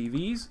 1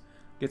 CVs.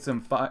 Get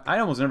some... I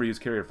almost never use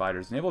carrier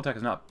fighters. Naval attack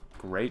is not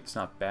great. It's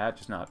not bad.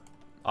 Just not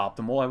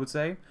optimal, I would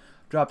say.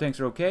 Drop tanks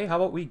are okay. How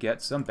about we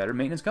get some better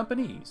maintenance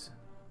companies?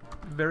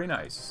 Very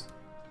nice.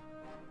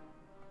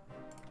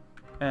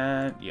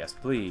 And yes,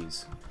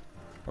 please.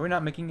 Are we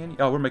not making any?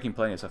 Oh, we're making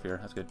plenty of stuff here.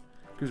 That's good.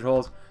 Cruiser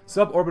hulls.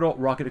 Suborbital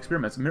rocket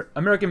experiments.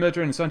 American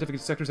military and scientific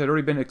sectors had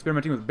already been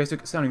experimenting with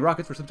basic sounding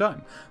rockets for some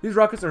time. These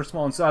rockets are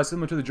small in size,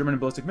 similar to the German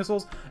ballistic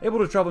missiles, able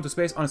to travel into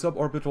space on a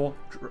suborbital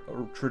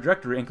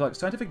trajectory and collect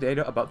scientific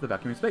data about the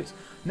vacuum of space.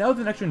 Now with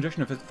the next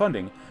injection of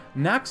funding,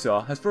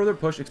 NASA has further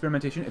pushed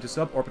experimentation into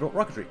suborbital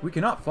rocketry. We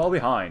cannot fall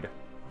behind.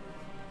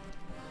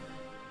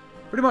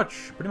 Pretty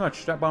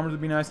much. Attack bombers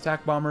would be nice.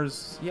 Attack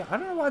bombers. Yeah, I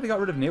don't know why they got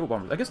rid of naval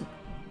bombers. I guess,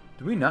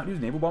 do we not use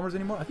naval bombers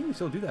anymore? I think we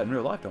still do that in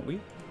real life, don't we?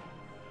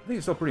 I think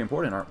it's still pretty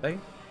important, aren't they?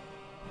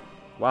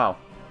 Wow.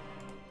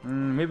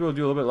 Maybe we'll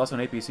do a little bit less on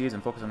APCs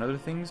and focus on other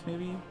things,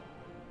 maybe?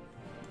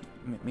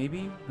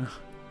 Maybe?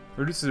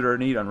 Reduces our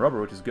need on rubber,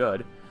 which is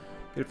good.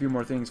 Get a few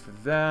more things for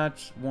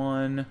that.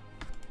 One.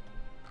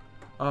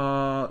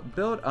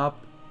 Build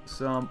up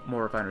some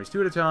more refineries,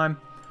 2 at a time.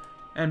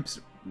 And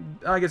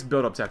I guess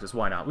build up Texas,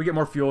 why not? We get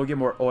more fuel, we get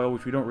more oil,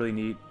 which we don't really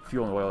need.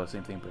 Fuel and oil are the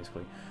same thing,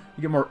 basically.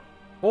 We get more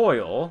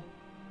oil,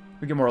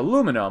 we get more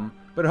aluminum,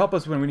 but it'll help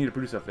us when we need to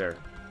produce stuff there.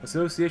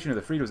 Association of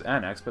the Freed was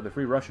annexed by the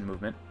Free Russian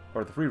Movement.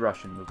 Or the Free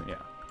Russian Movement, yeah.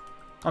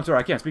 I'm sorry,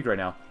 I can't speak right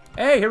now.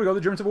 Hey, here we go,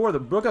 the German Civil War,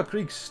 the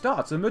Bürgerkrieg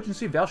starts.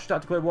 Emergency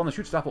Wahlstatt declared war on the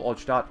Schutzstaffel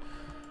Altstadt.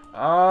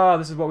 Ah,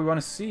 this is what we want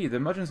to see. The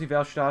Emergency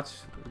Wahlstatt,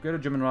 go to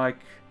German Reich.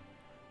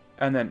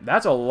 And then,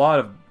 that's a lot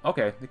of...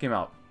 Okay, they came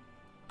out.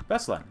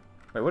 Bestland.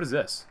 Wait, what is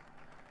this?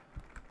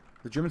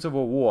 The German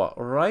Civil War.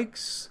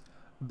 Reichs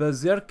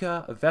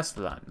Bezirka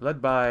Westland,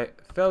 led by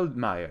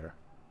Feldmayer.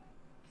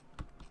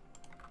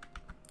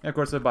 And of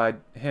course, led by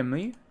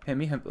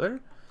Himmler,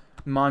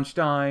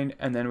 Manstein,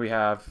 and then we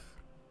have,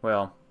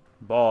 well,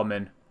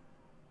 Ballman.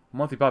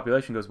 Monthly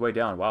population goes way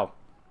down. Wow.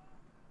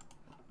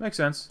 Makes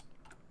sense.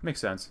 Makes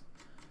sense.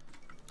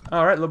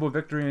 Alright, Liberal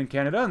victory in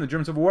Canada and the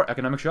German Civil War.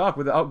 Economic shock.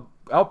 With the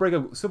outbreak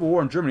of civil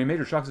war in Germany,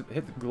 major shocks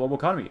hit the global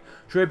economy.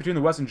 Trade between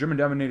the West and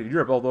German-dominated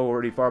Europe, although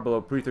already far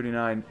below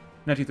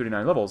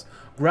pre-1939 levels,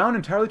 ground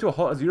entirely to a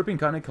halt as the European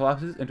continent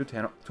collapses into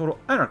total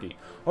anarchy.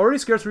 Already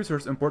scarce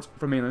resource imports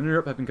from mainland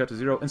Europe have been cut to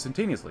zero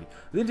instantaneously,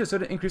 leading to a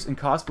sudden increase in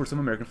costs for some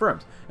American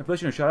firms.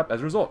 Inflation has shot up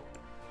as a result.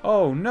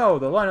 Oh no,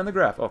 the line on the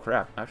graph. Oh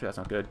crap, actually that's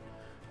not good.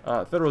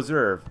 Federal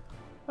Reserve.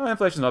 Oh,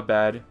 inflation's not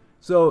bad.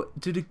 So,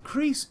 to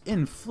decrease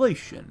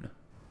inflation,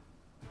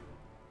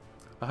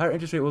 a higher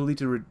interest rate will lead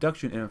to a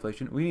reduction in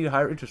inflation. We need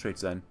higher interest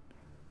rates then.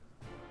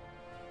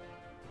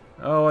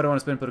 Oh, I don't want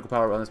to spend political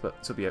power on this,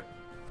 but so be it.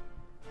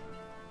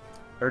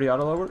 Early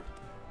autoloaders,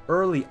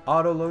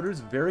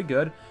 very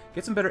good.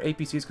 Get some better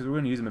APCs because we're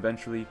going to use them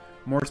eventually.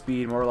 More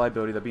speed, more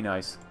reliability, that'd be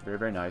nice. Very,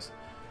 very nice.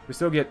 We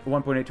still get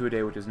 1.82 a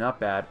day, which is not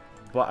bad.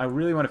 But I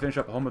really want to finish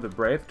up Home of the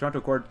Brave. Toronto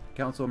Accord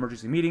Council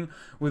emergency meeting.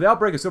 With the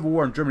outbreak of civil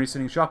war in Germany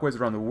sending shockwaves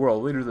around the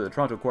world, leaders of the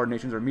Toronto Accord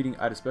nations are meeting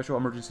at a special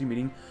emergency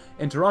meeting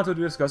in Toronto to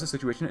discuss the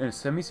situation in a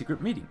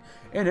semi-secret meeting.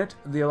 In it,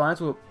 the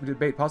alliance will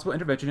debate possible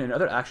intervention and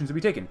other actions to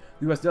be taken.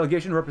 The U.S.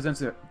 delegation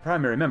represents the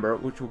primary member,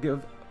 which will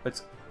give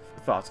its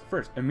thoughts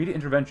first. Immediate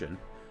intervention.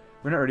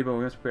 We're not ready, but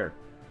we must prepare.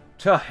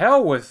 To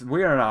hell with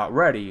we're not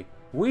ready.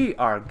 We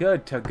are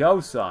good to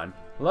go, son.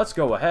 Let's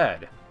go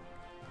ahead.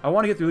 I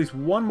want to get through at least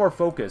one more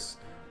focus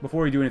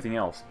before we do anything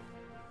else.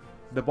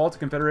 The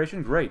Baltic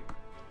Confederation, great.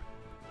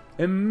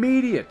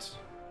 Immediate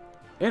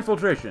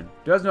infiltration.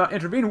 Does not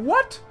intervene.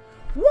 What?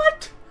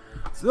 What?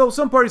 Though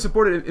some parties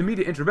supported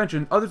immediate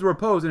intervention, others were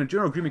opposed and a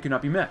general agreement could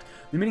not be met.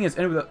 The meeting has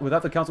ended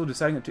without the Council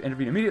deciding to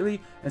intervene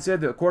immediately, and said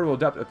the Accord will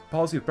adopt a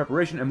policy of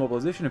preparation and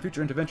mobilization, and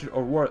future intervention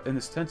or war in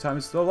this tense time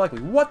is still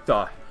likely. What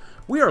the?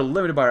 We are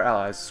limited by our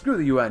allies. Screw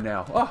the UN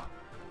now. Oh,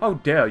 how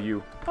dare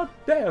you. How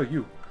dare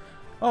you.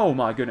 Oh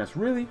my goodness,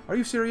 really? Are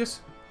you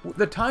serious?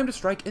 The time to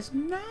strike is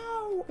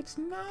now. It's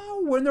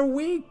now when they're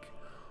weak.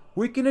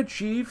 We can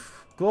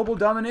achieve global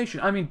domination.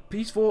 I mean,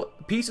 peace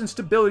and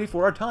stability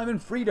for our time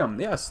and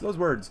freedom. Yes, those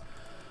words.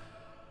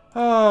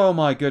 Oh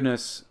my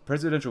goodness.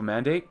 Presidential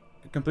mandate.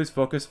 Completes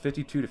focus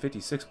 52 to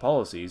 56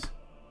 policies.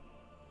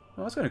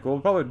 Well, that's kind of cool.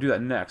 We'll probably do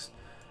that next.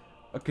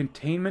 A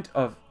containment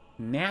of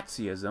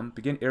Nazism.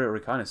 Begin aerial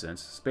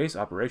reconnaissance. Space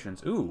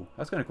operations. Ooh,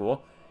 that's kind of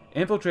cool.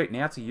 Infiltrate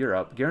Nazi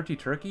Europe. Guarantee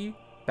Turkey.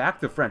 Back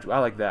the French. I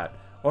like that.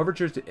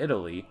 Overtures to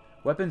Italy.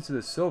 Weapons to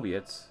the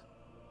Soviets.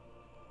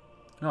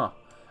 Oh.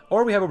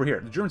 Or we have over here,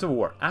 the German Civil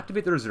War.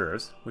 Activate the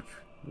reserves, which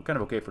we're kind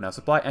of okay for now.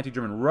 Supply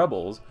anti-German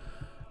rebels.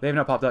 They have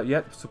not popped out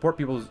yet. Support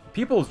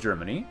People's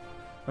Germany.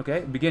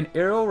 Okay. Begin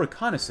aerial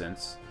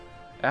reconnaissance.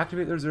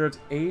 Activate the reserves.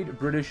 Aid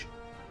British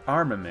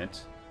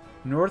armament.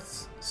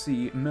 North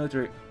Sea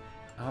military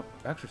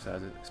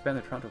exercises. Expand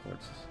the Toronto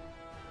Accords.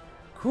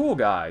 Cool,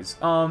 guys.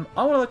 I want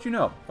to let you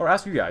know, or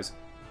ask you guys,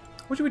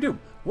 what should we do?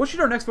 What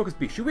should our next focus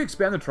be? Should we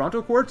expand the Toronto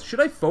Accords?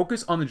 Should I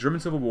focus on the German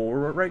Civil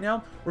War right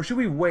now? Or should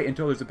we wait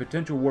until there's a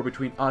potential war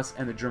between us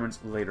and the Germans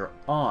later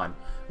on?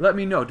 Let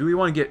me know. Do we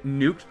want to get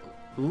nuked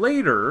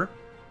later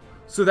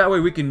so that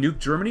way we can nuke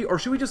Germany? Or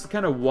should we just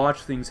kind of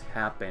watch things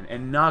happen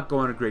and not go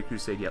on a Great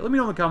Crusade yet? Let me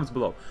know in the comments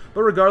below.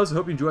 But regardless, I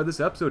hope you enjoyed this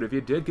episode. If you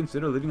did,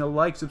 consider leaving a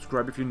like,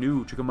 subscribe if you're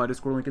new. Check out my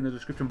Discord link in the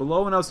description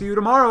below. And I'll see you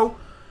tomorrow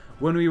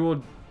when we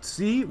will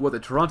see what the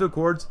Toronto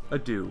Accords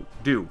do.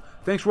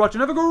 Thanks for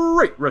watching. Have a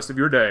great rest of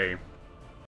your day.